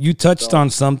 So you touched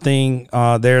on something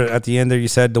there at the end there. You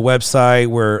said the website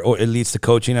where it leads to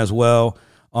coaching as well,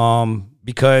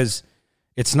 because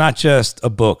it's not just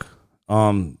a book.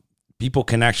 People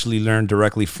can actually learn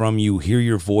directly from you, hear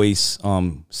your voice,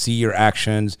 see your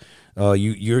actions.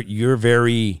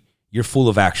 You're full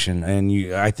of action,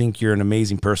 and I think you're an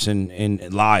amazing person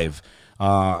in live.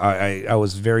 I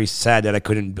was very sad that I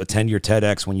couldn't attend your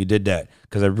TEDx when you did that,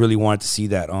 because I really wanted to see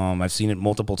that. I've seen it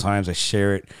multiple times. I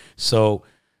share it. So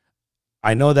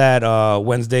I know that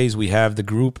Wednesdays we have the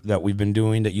group that you've been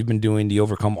doing, the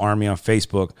Overcome Army on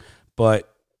Facebook. But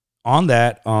on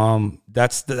that,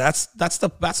 that's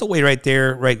the way right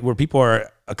there, right, where people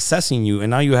are accessing you.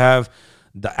 And now you have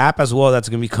the app as well that's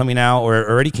going to be coming out, or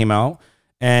already came out.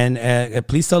 And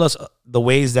please tell us the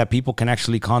ways that people can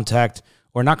actually contact,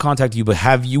 or not contact you, but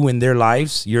have you in their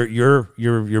lives,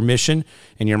 your mission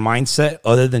and your mindset,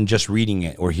 other than just reading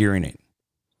it or hearing it.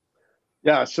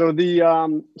 Yeah. So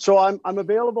I'm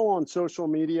available on social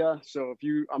media. So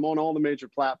I'm on all the major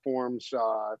platforms,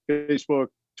 Facebook,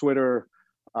 Twitter,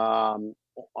 Instagram,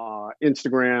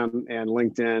 and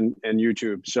LinkedIn and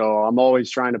YouTube. So I'm always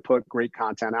trying to put great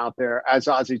content out there. As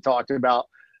Ozzy talked about,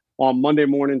 on Monday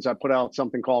mornings, I put out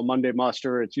something called Monday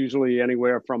Muster. It's usually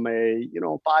anywhere from a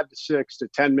 5 to 6 to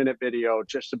 10-minute video,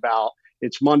 just about,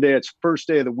 it's Monday. It's the first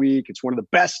day of the week. It's one of the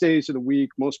best days of the week.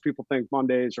 Most people think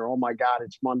Mondays are, oh my God,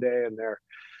 it's Monday, and they're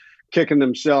kicking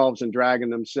themselves and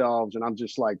dragging themselves. And I'm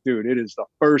just like, dude, it is the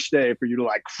first day for you to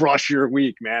like crush your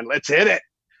week, man. Let's hit it.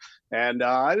 And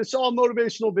it's all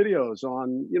motivational videos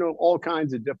on, all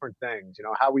kinds of different things,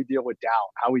 how we deal with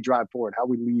doubt, how we drive forward, how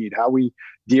we lead, how we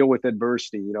deal with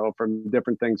adversity, from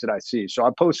different things that I see. So I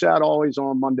post that always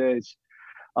on Mondays.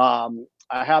 I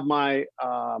have my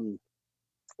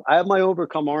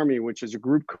Overcome Army, which is a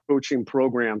group coaching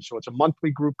program. So it's a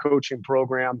monthly group coaching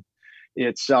program.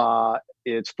 It's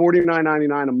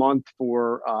 $49.99 a month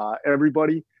for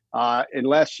everybody.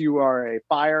 Unless you are a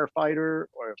firefighter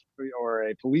or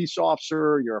a police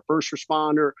officer, you're a first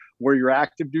responder, or you're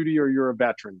active duty, or you're a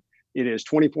veteran. It is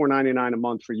 $24.99 a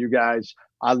month for you guys.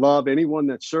 I love anyone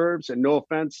that serves, and no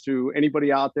offense to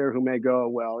anybody out there who may go,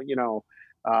 well,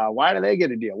 why do they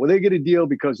get a deal? Well, they get a deal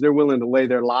because they're willing to lay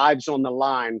their lives on the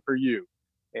line for you.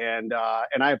 And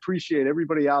I appreciate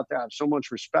everybody out there. I have so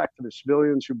much respect for the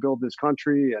civilians who build this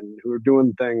country and who are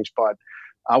doing things, but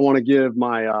I want to give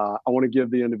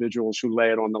the individuals who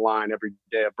lay it on the line every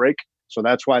day a break. So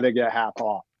that's why they get half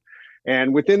off.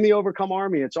 And within the Overcome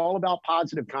Army, it's all about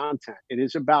positive content. It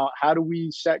is about, how do we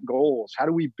set goals? How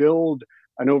do we build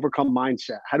an overcome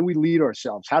mindset? How do we lead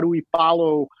ourselves? How do we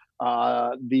follow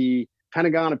the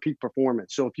Pentagon of Peak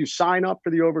Performance? So if you sign up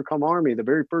for the Overcome Army, the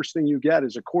very first thing you get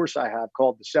is a course I have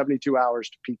called the 72 Hours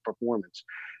to Peak Performance.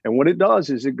 And what it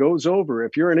does is it goes over,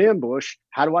 if you're in ambush,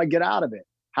 how do I get out of it?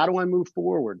 How do I move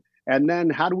forward? And then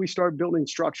how do we start building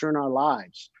structure in our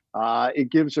lives?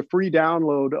 It gives a free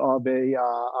download of a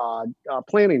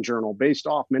planning journal based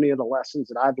off many of the lessons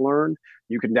that I've learned.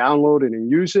 You can download it and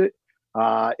use it.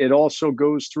 It also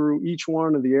goes through each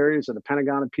one of the areas of the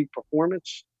Pentagon of Peak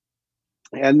Performance.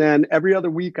 And then every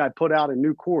other week I put out a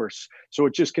new course. So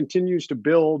it just continues to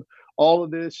build. All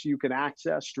of this you can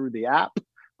access through the app.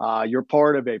 You're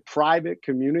part of a private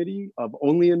community of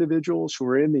only individuals who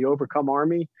are in the Overcome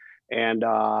Army, and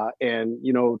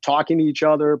talking to each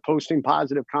other, posting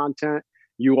positive content.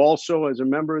 You also, as a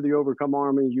member of the Overcome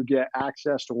Army, you get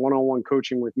access to one-on-one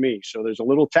coaching with me. So there's a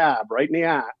little tab right in the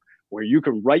app where you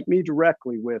can write me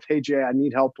directly with, hey, Jay, I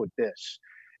need help with this.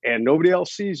 And nobody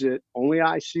else sees it. Only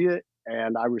I see it.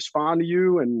 And I respond to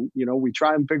you, and, we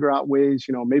try and figure out ways,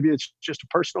 maybe it's just a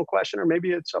personal question, or maybe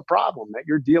it's a problem that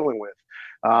you're dealing with.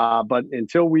 But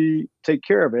until we take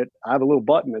care of it, I have a little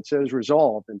button that says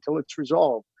resolved. Until it's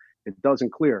resolved, it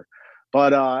doesn't clear.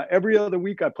 But every other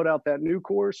week I put out that new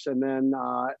course. And then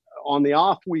on the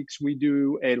off weeks, we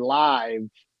do a live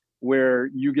where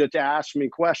you get to ask me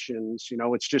questions.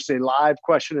 It's just a live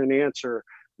question and answer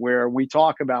where we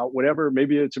talk about whatever.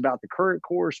 Maybe it's about the current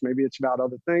course, maybe it's about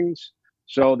other things.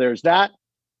 So there's that.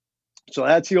 So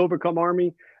that's the Overcome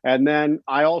Army. And then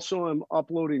I also am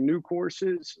uploading new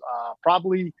courses.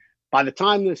 Probably by the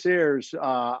time this airs,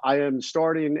 I am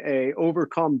starting a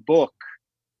Overcome book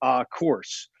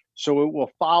course. So it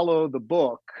will follow the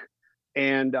book.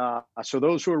 And so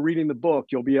those who are reading the book,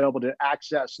 you'll be able to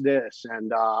access this.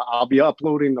 And I'll be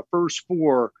uploading the first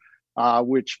 4,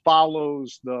 which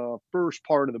follows the first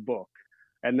part of the book.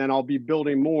 And then I'll be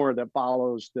building more that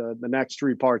follows the next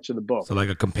 3 parts of the book. So like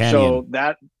a companion. So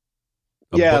that,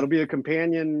 it'll be a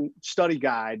companion study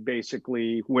guide,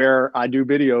 basically, where I do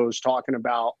videos talking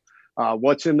about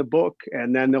what's in the book.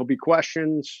 And then there'll be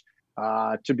questions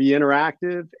to be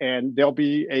interactive, and there'll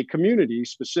be a community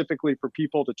specifically for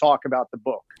people to talk about the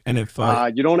book. And if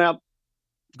you don't have,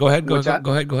 go ahead.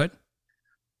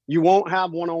 You won't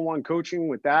have one-on-one coaching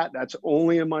with that. That's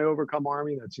only in my Overcome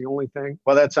Army. That's the only thing.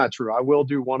 Well, that's not true. I will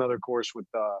do one other course with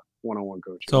one-on-one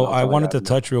coaching. So I wanted to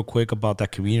touch real quick about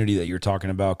that community that you're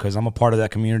talking about, because I'm a part of that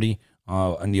community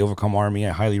in the Overcome Army.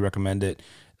 I highly recommend it.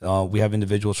 We have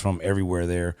individuals from everywhere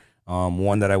there.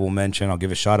 One that I will mention, I'll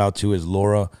give a shout out to, is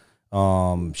Laura.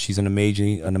 She's an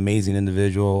amazing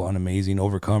individual, an amazing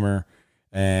overcomer,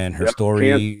 and her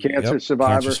story, cancer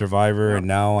survivor, and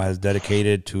now has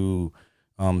dedicated to,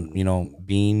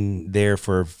 being there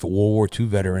for World War II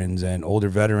veterans and older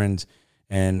veterans,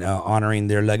 and honoring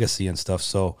their legacy and stuff.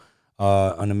 So,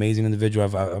 an amazing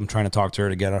individual. I'm trying to talk to her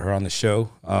to get her on the show.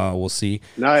 We'll see.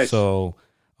 Nice. So,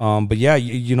 but yeah,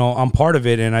 I'm part of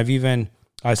it, and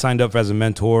I signed up as a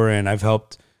mentor, and I've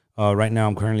helped. Right now,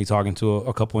 I'm currently talking to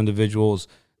a couple individuals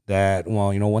that,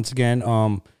 once again,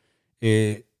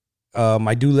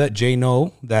 I do let Jay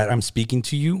know that I'm speaking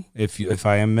to you if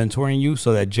I am mentoring you,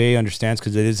 so that Jay understands,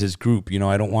 because it is his group.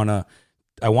 I want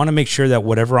to make sure that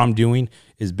whatever I'm doing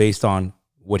is based on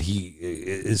what he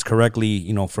is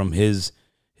correctly, from his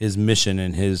mission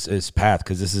and his path,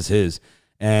 because this is his.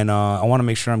 And I want to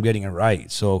make sure I'm getting it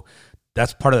right. So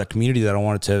that's part of that community that I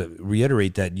wanted to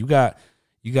reiterate, that you got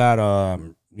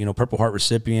Purple Heart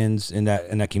recipients in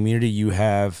that community. You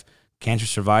have cancer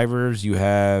survivors. You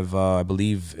have, I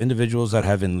believe, individuals that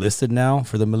have enlisted now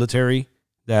for the military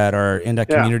that are in that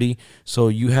community. So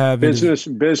you have business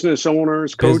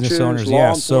owners, coaches, law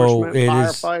enforcement, so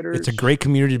firefighters. It's a great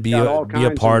community to be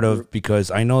a part of, because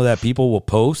I know that people will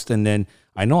post, and then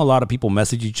I know a lot of people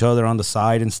message each other on the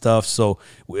side and stuff. So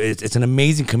it's an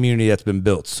amazing community that's been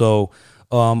built. So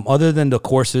other than the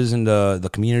courses and the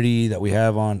community that we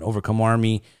have on Overcome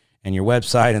Army and your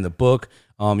website and the book,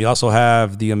 you also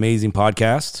have the amazing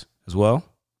podcast as well.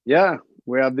 Yeah,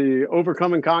 we have the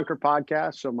Overcome and Conquer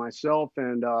podcast. So myself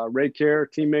and Ray Care,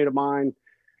 teammate of mine,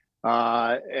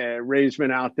 Ray's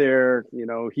been out there.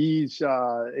 He's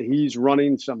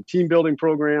running some team building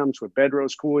programs with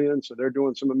Bedros Koulian. So they're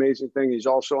doing some amazing things. He's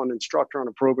also an instructor on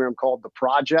a program called The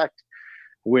Project,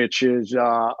 which is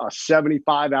a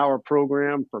 75-hour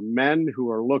program for men who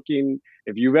are looking.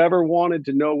 If you've ever wanted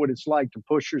to know what it's like to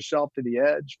push yourself to the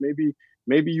edge,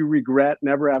 maybe you regret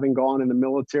never having gone in the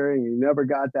military, and you never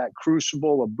got that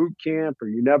crucible of boot camp, or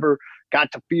you never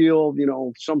got to feel,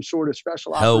 some sort of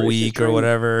special Hell Week training, or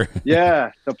whatever.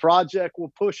 Yeah, the Project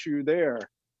will push you there,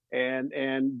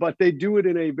 but they do it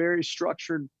in a very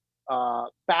structured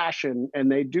fashion,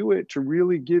 and they do it to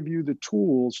really give you the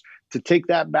tools to take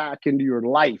that back into your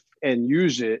life and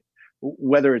use it,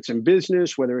 whether it's in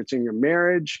business, whether it's in your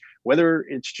marriage, whether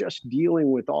it's just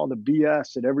dealing with all the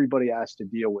BS that everybody has to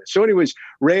deal with. So anyways,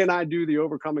 Ray and I do the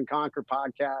Overcome and Conquer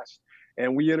podcast,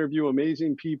 and we interview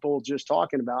amazing people just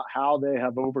talking about how they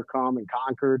have overcome and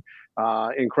conquered,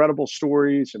 incredible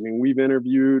stories. I mean, we've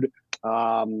interviewed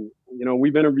a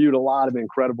lot of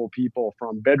incredible people,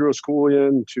 from Bedros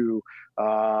Koulian to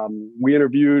we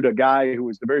interviewed a guy who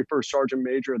was the very first sergeant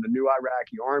major of the new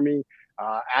Iraqi army,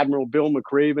 Admiral Bill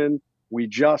McRaven. We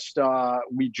just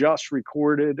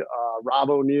recorded Rob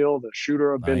O'Neill, the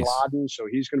shooter of Bin Laden. So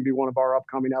he's going to be one of our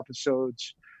upcoming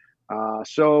episodes.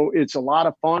 So it's a lot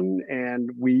of fun,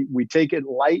 and we take it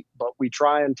light, but we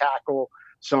try and tackle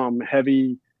some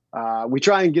heavy. We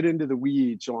try and get into the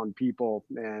weeds on people,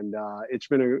 and it's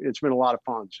been a lot of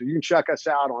fun. So you can check us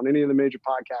out on any of the major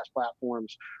podcast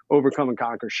platforms. Overcome and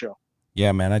Conquer Show.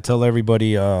 Yeah, man. I tell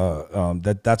everybody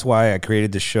that's why I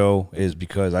created this show, is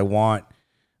because I want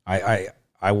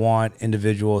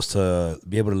individuals to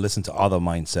be able to listen to other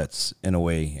mindsets in a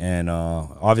way. And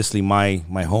obviously my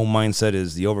home mindset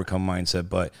is the overcome mindset,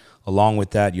 but along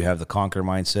with that, you have the conquer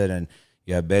mindset, and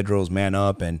you have Bedros Man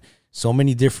Up, and so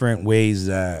many different ways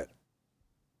that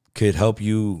could help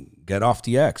you get off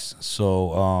the X.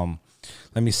 So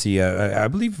let me see. I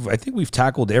think we've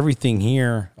tackled everything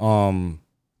here.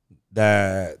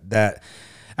 That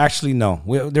actually no.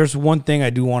 There's one thing I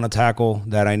do want to tackle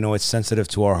that I know it's sensitive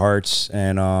to our hearts,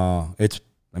 and it's.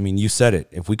 I mean, you said it.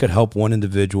 If we could help one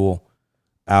individual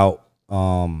out,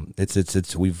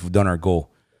 it's we've done our goal.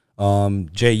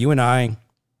 Jay, you and I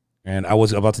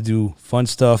was about to do fun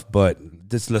stuff, but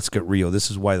let's get real. This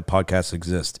is why the podcast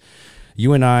exists.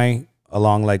 You and I,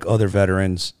 along like other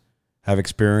veterans, have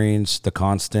experienced the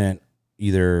constant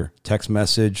either text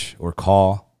message or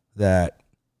call that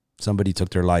somebody took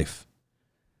their life.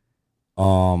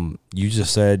 You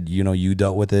just said, you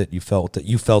dealt with it. You felt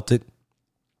it.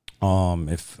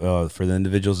 If for the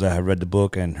individuals that have read the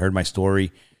book and heard my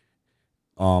story,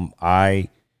 I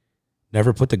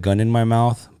never put the gun in my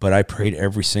mouth, but I prayed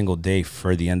every single day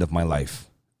for the end of my life.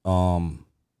 But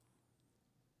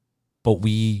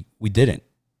we didn't.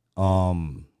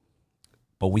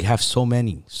 But we have so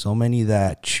many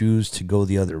that choose to go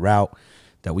the other route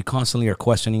that we constantly are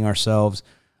questioning ourselves.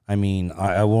 I mean,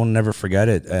 I will never forget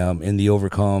it. In the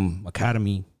Overcome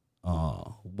Academy,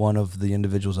 one of the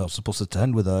individuals that was supposed to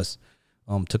attend with us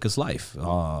took his life,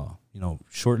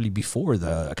 shortly before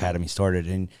the academy started.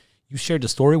 And you shared the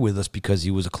story with us because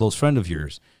he was a close friend of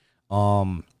yours.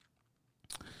 I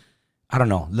don't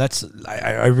know.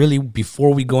 I really,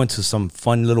 before we go into some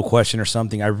fun little question or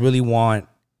something, I really want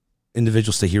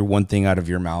individuals to hear one thing out of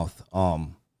your mouth.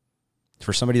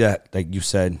 For somebody that, like you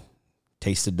said,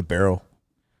 tasted the barrel,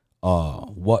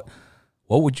 what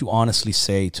would you honestly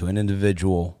say to an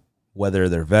individual, whether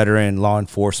they're veteran, law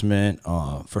enforcement,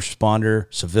 first responder,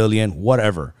 civilian,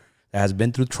 whatever, that has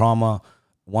been through trauma,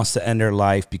 wants to end their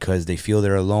life because they feel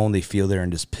they're alone, they feel they're in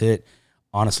this pit?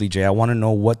 Honestly, Jay, I want to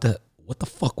know what the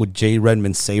fuck would Jay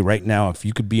Redman say right now if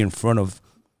you could be in front of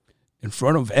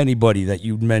anybody that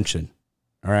you'd mention?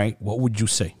 All right, what would you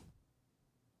say?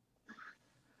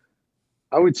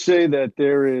 I would say that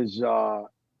there is,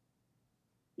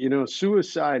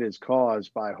 suicide is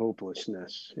caused by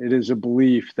hopelessness. It is a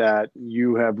belief that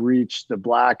you have reached the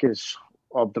blackest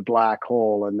of the black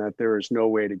hole and that there is no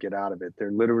way to get out of it.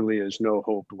 There literally is no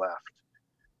hope left.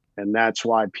 And that's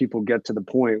why people get to the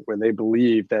point where they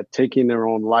believe that taking their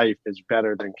own life is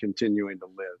better than continuing to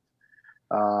live.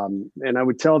 And I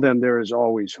would tell them there is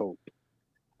always hope.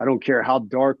 I don't care how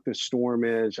dark the storm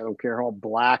is. I don't care how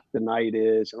black the night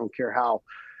is. I don't care how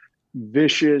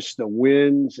vicious the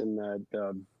winds and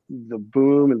the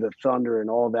boom and the thunder and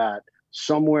all that.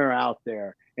 Somewhere out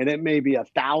there, and it may be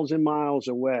 1,000 miles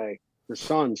away, the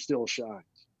sun still shines.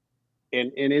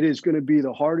 And it is going to be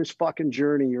the hardest fucking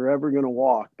journey you're ever going to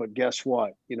walk. But guess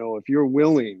what? If you're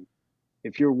willing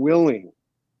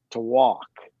to walk,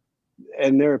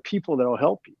 and there are people that'll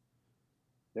help you.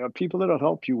 There are people that'll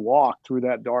help you walk through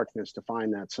that darkness to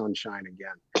find that sunshine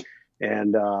again.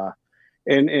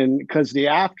 And because the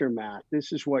aftermath,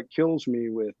 this is what kills me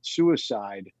with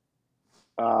suicide.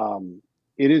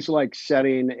 It is like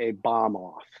setting a bomb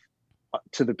off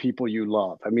to the people you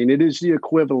love. I mean, it is the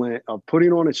equivalent of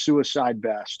putting on a suicide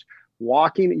vest,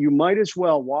 you might as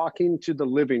well walk into the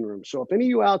living room. So if any of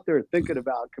you out there are thinking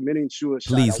about committing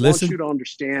suicide, I want you to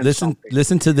understand something.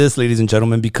 Listen to this, ladies and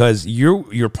gentlemen, because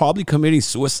you're probably committing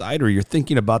suicide or you're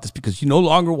thinking about this because you no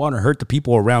longer want to hurt the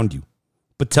people around you.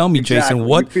 But tell me, exactly. Jason,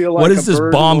 what is this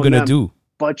bomb going to do?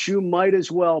 But you might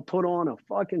as well put on a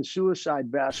fucking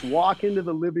suicide vest, walk into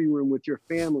the living room with your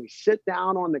family, sit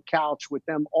down on the couch with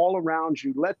them all around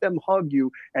you, let them hug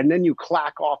you, and then you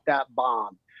clack off that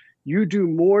bomb. You do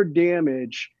more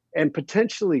damage and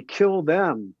potentially kill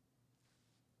them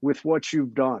with what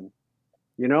you've done.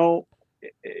 It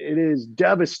is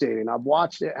devastating. I've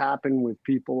watched it happen with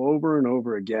people over and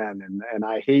over again, and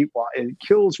I hate it.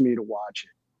 Kills me to watch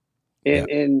it.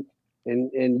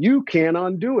 And you can't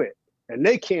undo it, and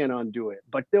they can't undo it.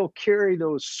 But they'll carry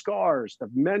those scars, the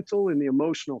mental and the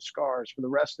emotional scars, for the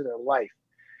rest of their life.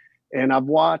 And I've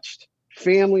watched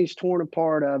families torn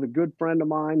apart. I have a good friend of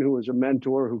mine who was a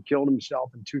mentor who killed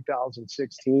himself in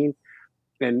 2016,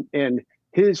 and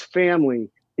his family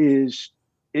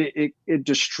it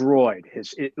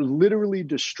literally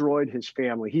destroyed his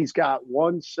family. He's got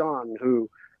one son who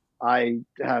I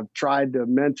have tried to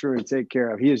mentor and take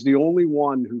care of. He is the only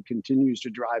one who continues to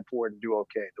drive forward and do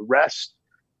okay. The rest,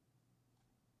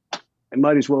 they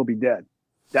might as well be dead.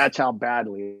 That's how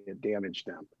badly it damaged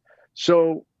them.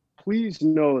 So please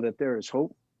know that there is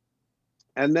hope.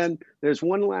 And then there's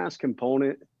one last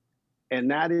component,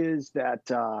 and that is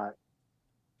that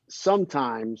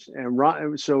sometimes,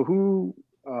 so who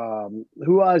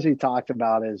Ozzy talked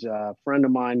about is a friend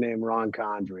of mine named Ron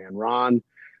Condry. And Ron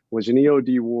was an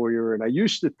EOD warrior. And I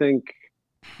used to think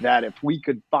that if we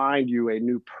could find you a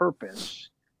new purpose,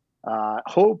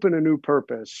 hope and a new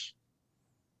purpose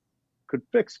could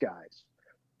fix guys.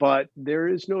 But there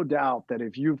is no doubt that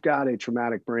if you've got a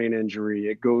traumatic brain injury,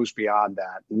 it goes beyond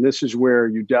that. And this is where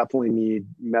you definitely need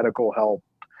medical help.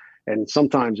 And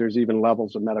sometimes there's even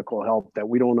levels of medical help that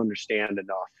we don't understand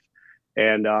enough.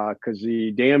 And because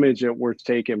the damage that we're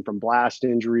taking from blast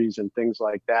injuries and things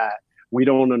like that, we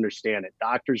don't understand it.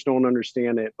 Doctors don't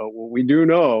understand it. But what we do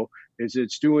know is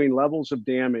it's doing levels of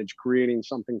damage, creating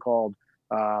something called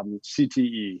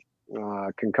CTE,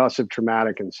 concussive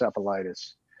traumatic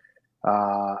encephalitis.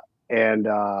 And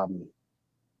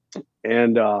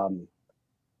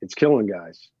it's killing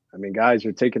guys. I mean, guys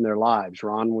are taking their lives.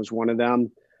 Ron was one of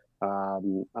them.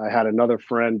 I had another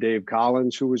friend, Dave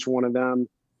Collins, who was one of them.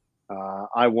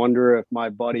 I wonder if my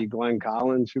buddy Glenn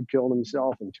Collins, who killed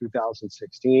himself in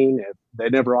 2016, if they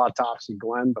never autopsied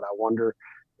Glenn, but I wonder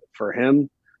for him.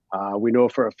 We know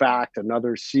for a fact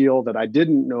another SEAL that I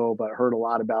didn't know but heard a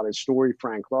lot about his story,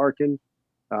 Frank Larkin,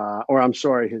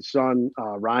 his son,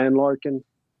 Ryan Larkin,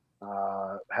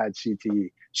 had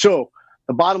CTE. So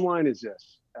the bottom line is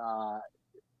this.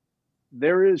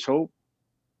 There is hope.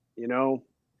 You know,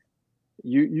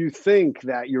 you think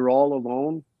that you're all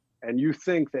alone, and you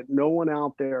think that no one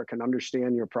out there can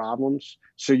understand your problems.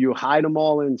 So you hide them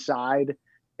all inside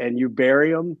and you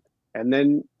bury them. And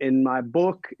then in my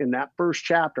book, in that first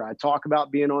chapter, I talk about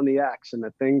being on the X and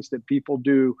the things that people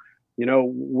do. You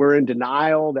know, we're in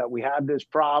denial that we have this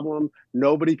problem.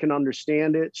 Nobody can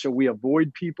understand it. So we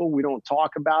avoid people. We don't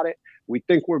talk about it. We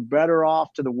think we're better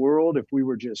off to the world if we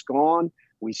were just gone.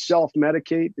 We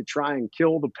self-medicate to try and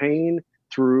kill the pain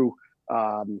through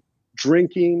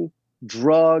drinking,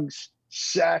 drugs,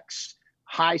 sex,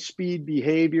 high-speed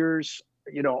behaviors,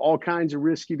 you know, all kinds of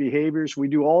risky behaviors. We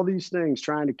do all these things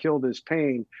trying to kill this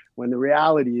pain, when the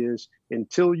reality is,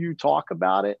 until you talk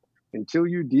about it, until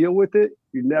you deal with it,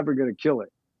 you're never going to kill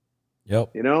it.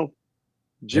 Yep. You know,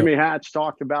 Jimmy Hatch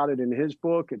talked about it in his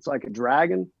book. It's like a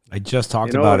dragon. I just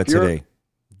talked about it today.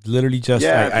 Literally just,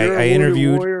 I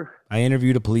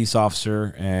interviewed a police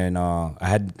officer, and I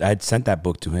had sent that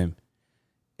book to him,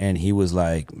 and he was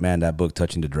like, man, that book,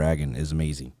 Touching the Dragon, is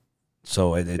amazing.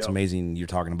 So it's amazing you're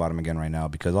talking about him again right now,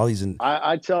 because all these...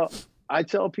 I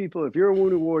tell people, if you're a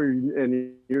wounded warrior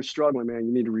and you're struggling, man,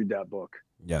 you need to read that book.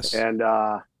 Yes. And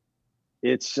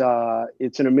it's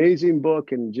an amazing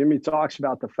book. And Jimmy talks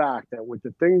about the fact that with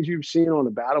the things you've seen on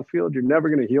the battlefield, you're never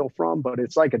going to heal from, but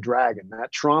it's like a dragon,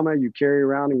 that trauma you carry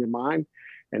around in your mind.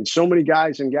 And so many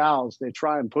guys and gals, they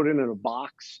try and put it in a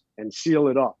box and seal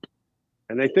it up.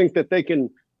 And they think that they can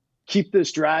keep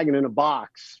this dragon in a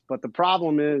box. But the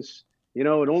problem is, you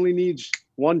know, it only needs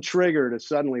one trigger to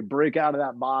suddenly break out of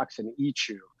that box and eat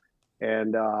you.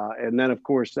 And then, of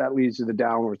course, that leads to the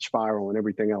downward spiral and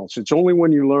everything else. It's only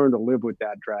when you learn to live with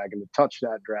that dragon, to touch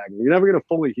that dragon. You're never going to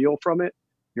fully heal from it.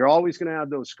 You're always going to have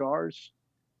those scars.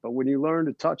 But when you learn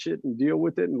to touch it and deal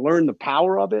with it and learn the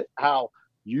power of it, how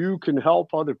you can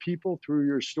help other people through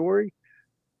your story,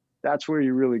 that's where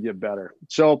you really get better.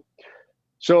 So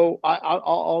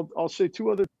I'll say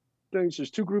two other things. There's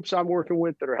two groups I'm working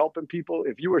with that are helping people.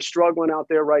 If you are struggling out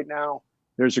there right now,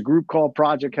 there's a group called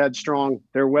Project Headstrong.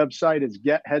 Their website is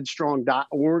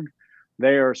getheadstrong.org.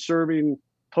 They are serving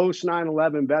post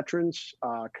 9/11 veterans.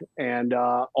 And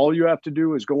all you have to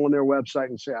do is go on their website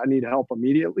and say, I need help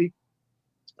immediately.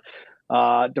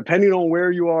 Depending on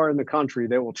where you are in the country,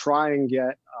 they will try and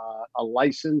get a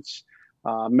licensed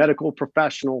medical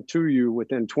professional to you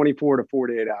within 24 to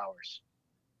 48 hours.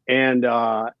 And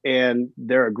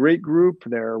they're a great group.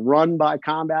 They're run by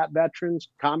combat veterans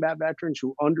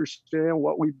who understand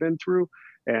what we've been through,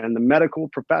 and the medical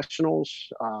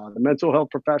professionals, the mental health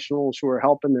professionals who are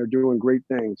helping. They're doing great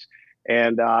things.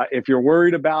 And if you're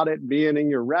worried about it being in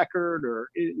your record, or,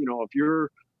 you know, if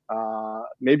you're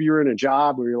maybe you're in a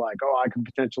job where you're like, oh, I could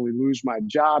potentially lose my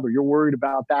job, or you're worried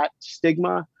about that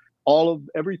stigma,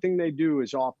 everything they do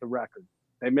is off the record.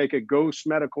 They make a ghost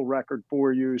medical record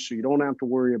for you, so you don't have to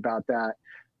worry about that.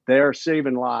 They're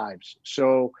saving lives.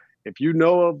 So if you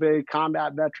know of a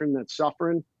combat veteran that's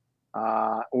suffering,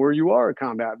 or you are a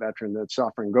combat veteran that's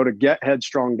suffering, go to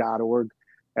getheadstrong.org.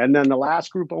 And then the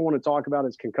last group I want to talk about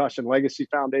is Concussion Legacy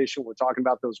Foundation. We're talking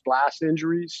about those blast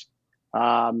injuries.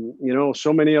 You know,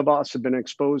 so many of us have been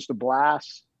exposed to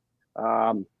blasts.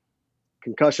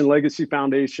 Concussion Legacy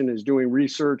Foundation is doing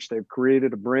research. They've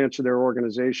created a branch of their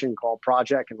organization called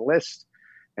Project Enlist,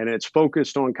 and it's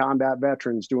focused on combat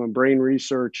veterans doing brain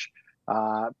research.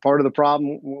 Part of the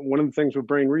problem, one of the things with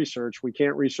brain research, we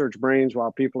can't research brains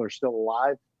while people are still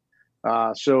alive.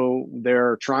 So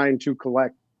they're trying to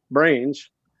collect brains,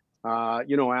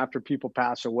 you know, after people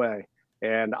pass away.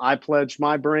 And I pledged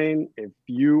my brain. If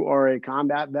you are a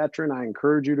combat veteran, I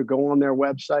encourage you to go on their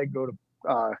website, go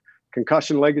to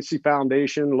Concussion Legacy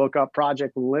Foundation, look up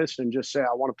Project Enlist, and just say,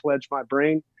 I want to pledge my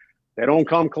brain. They don't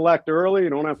come collect early. You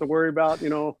don't have to worry about, you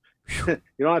don't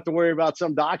have to worry about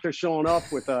some doctor showing up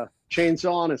with a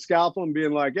chainsaw and a scalpel and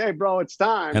being like, hey, bro, it's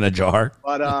time. And a jar.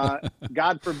 But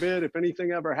God forbid if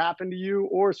anything ever happened to you,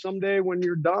 or someday when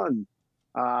you're done,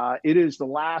 it is the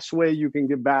last way you can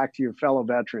give back to your fellow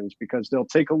veterans, because they'll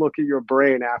take a look at your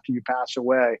brain after you pass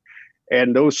away.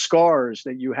 And those scars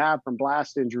that you have from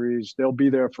blast injuries, they'll be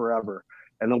there forever.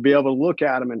 And they'll be able to look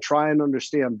at them and try and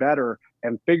understand better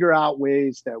and figure out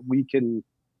ways that we can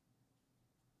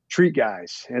treat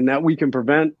guys and that we can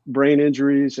prevent brain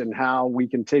injuries and how we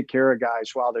can take care of guys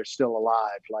while they're still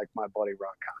alive, like my buddy Ron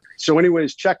Connery. So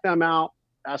anyways, check them out.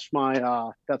 That's my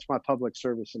public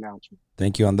service announcement.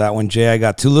 Thank you on that one, Jay. I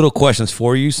got two little questions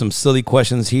for you, some silly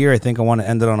questions here. I think I want to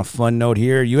end it on a fun note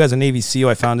here. You as a Navy SEAL,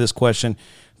 I found this question.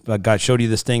 I showed you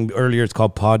this thing earlier. It's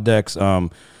called Pod Decks. So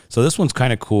this one's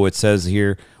kind of cool. It says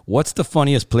here, what's the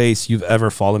funniest place you've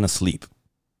ever fallen asleep?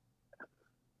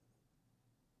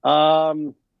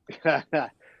 So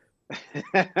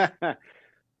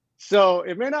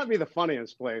it may not be the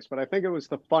funniest place, but I think it was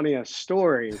the funniest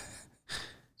story.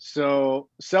 So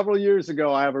several years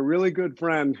ago, I have a really good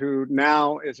friend who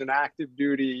now is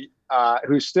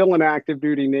who's still an active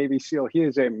duty Navy SEAL. He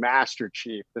is a Master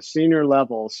Chief, the senior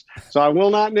levels. So I will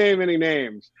not name any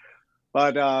names,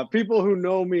 but people who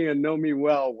know me and know me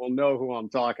well will know who I'm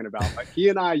talking about. But he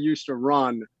and I used to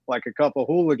run like a couple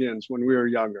hooligans when we were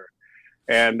younger.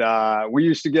 And we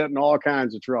used to get in all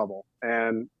kinds of trouble.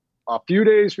 And a few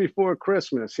days before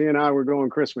Christmas, he and I were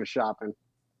going Christmas shopping.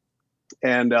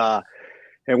 And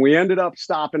we ended up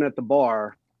stopping at the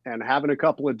bar and having a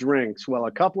couple of drinks. Well,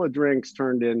 a couple of drinks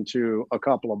turned into a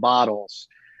couple of bottles.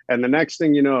 And the next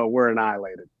thing you know, we're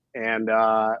annihilated. And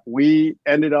we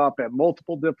ended up at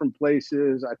multiple different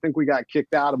places. I think we got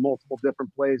kicked out of multiple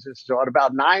different places. So at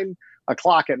about 9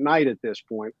 o'clock at night at this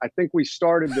point, I think we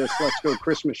started this let's go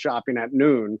Christmas shopping at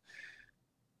noon.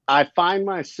 I find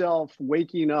myself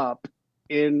waking up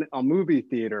in a movie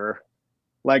theater.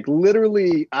 Like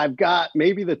literally, I've got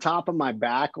maybe the top of my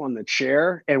back on the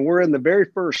chair, and we're in the very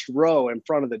first row in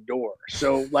front of the door.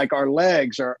 So like our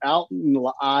legs are out in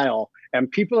the aisle,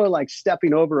 and people are like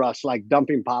stepping over us, like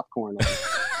dumping popcorn on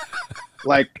us.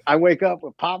 Like I wake up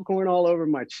with popcorn all over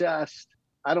my chest.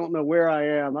 I don't know where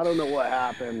I am. I don't know what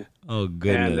happened. Oh,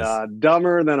 goodness. And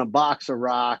dumber than a box of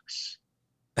rocks.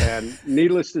 And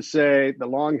needless to say, the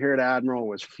long-haired admiral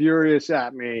was furious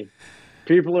at me.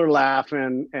 People are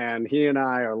laughing, and he and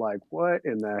I are like, what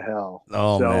in the hell?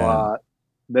 Oh, so, man.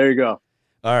 There you go.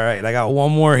 All right. I got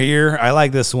one more here. I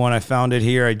like this one. I found it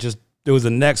here. It was the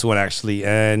next one, actually.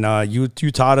 And you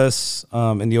taught us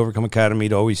in the Overcome Academy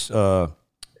to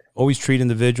always treat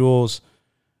individuals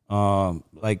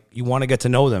like you want to get to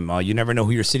know them. You never know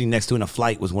who you're sitting next to in a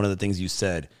flight was one of the things you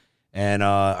said. And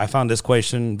I found this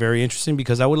question very interesting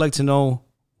because I would like to know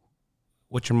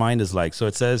what your mind is like. So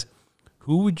it says,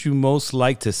 who would you most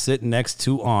like to sit next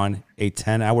to on a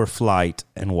 10-hour flight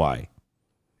and why?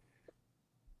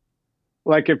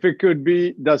 Like if it could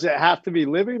be, does it have to be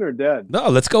living or dead? No,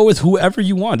 let's go with whoever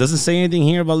you want. Doesn't say anything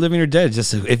here about living or dead.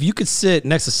 Just if you could sit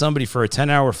next to somebody for a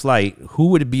 10-hour flight, who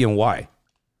would it be and why?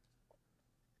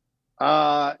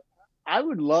 I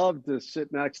would love to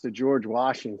sit next to George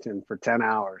Washington for 10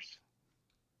 hours.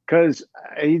 Because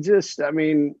I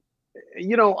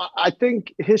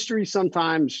think history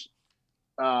sometimes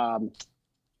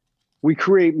we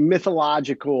create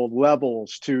mythological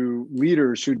levels to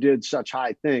leaders who did such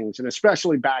high things. And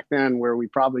especially back then where we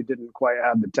probably didn't quite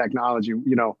have the technology,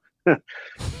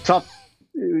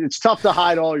 it's tough to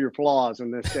hide all your flaws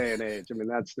in this day and age. I mean,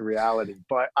 that's the reality.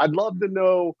 But I'd love to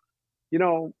know,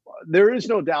 there is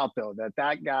no doubt, though,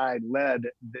 that guy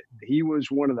he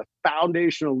was one of the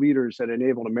foundational leaders that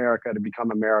enabled America to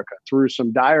become America through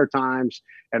some dire times.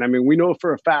 And I mean, we know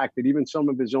for a fact that even some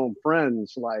of his own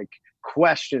friends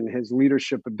question his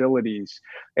leadership abilities,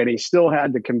 and he still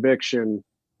had the conviction.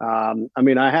 I don't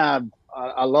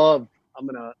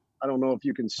know if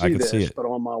you can see this, but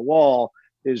on my wall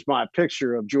is my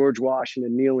picture of George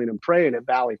Washington kneeling and praying at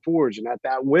Valley Forge. And at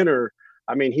that winter,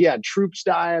 I mean, he had troops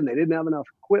dying. They didn't have enough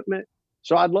equipment.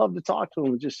 So I'd love to talk to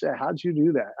him and just say, how'd you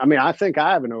do that? I mean, I think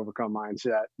I have an overcome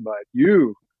mindset, but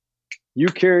you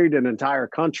carried an entire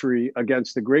country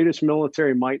against the greatest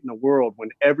military might in the world when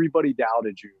everybody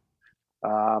doubted you.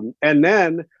 And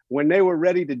then when they were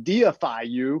ready to deify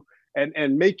you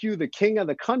and make you the king of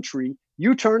the country,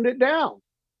 you turned it down.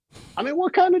 I mean,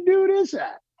 what kind of dude is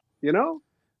that?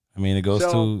 I mean, it goes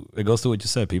to what you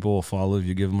said. People will follow if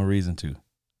you give them a reason to.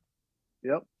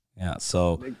 Yep. Yeah.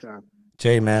 So, big time.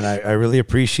 Jay, man, I really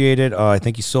appreciate it.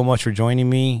 Thank you so much for joining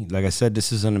me. Like I said,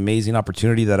 this is an amazing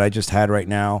opportunity that I just had right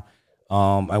now.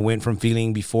 I went from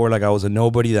feeling before like I was a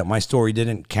nobody, that my story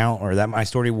didn't count, or that my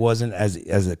story wasn't as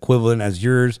equivalent as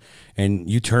yours. And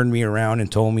you turned me around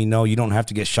and told me, no, you don't have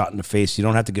to get shot in the face. You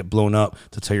don't have to get blown up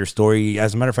to tell your story.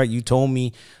 As a matter of fact, you told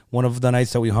me one of the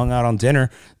nights that we hung out on dinner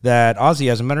that, Ozzy,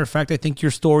 as a matter of fact, I think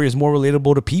your story is more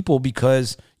relatable to people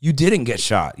because you didn't get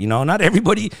shot. You know, not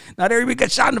everybody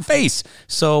gets shot in the face.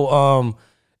 So,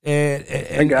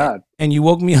 thank God. And you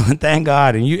woke me up. Thank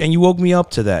God. And you woke me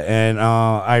up to that. And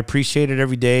I appreciate it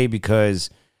every day because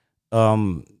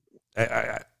I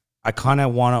kind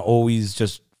of want to always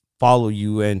just follow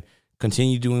you and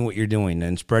continue doing what you're doing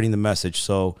and spreading the message.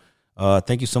 So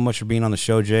thank you so much for being on the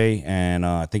show, Jay. And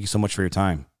thank you so much for your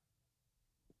time.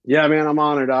 Yeah, man, I'm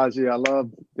honored, Ozzy. I love,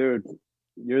 dude,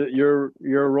 you're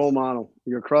a role model.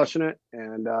 You're crushing it.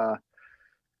 And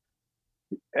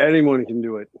anyone can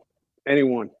do it.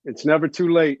 Anyone. It's never too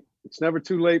late. It's never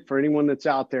too late for anyone that's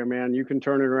out there, man. You can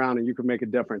turn it around and you can make a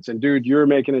difference. And dude, you're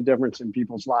making a difference in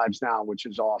people's lives now, which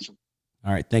is awesome.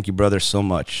 All right. Thank you, brother, so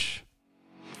much.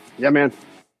 Yeah, man.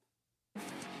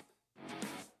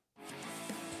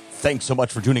 Thanks so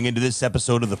much for tuning into this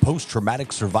episode of the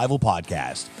Post-Traumatic Survival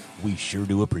Podcast. We sure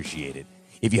do appreciate it.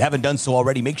 If you haven't done so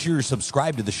already, make sure you're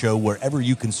subscribed to the show wherever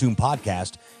you consume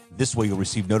podcasts. This way you'll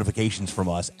receive notifications from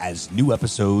us as new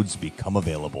episodes become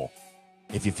available.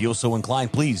 If you feel so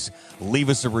inclined, please leave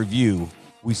us a review.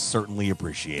 We certainly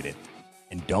appreciate it.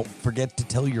 And don't forget to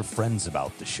tell your friends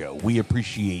about the show. We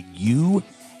appreciate you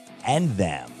and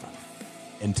them.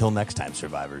 Until next time,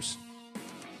 survivors.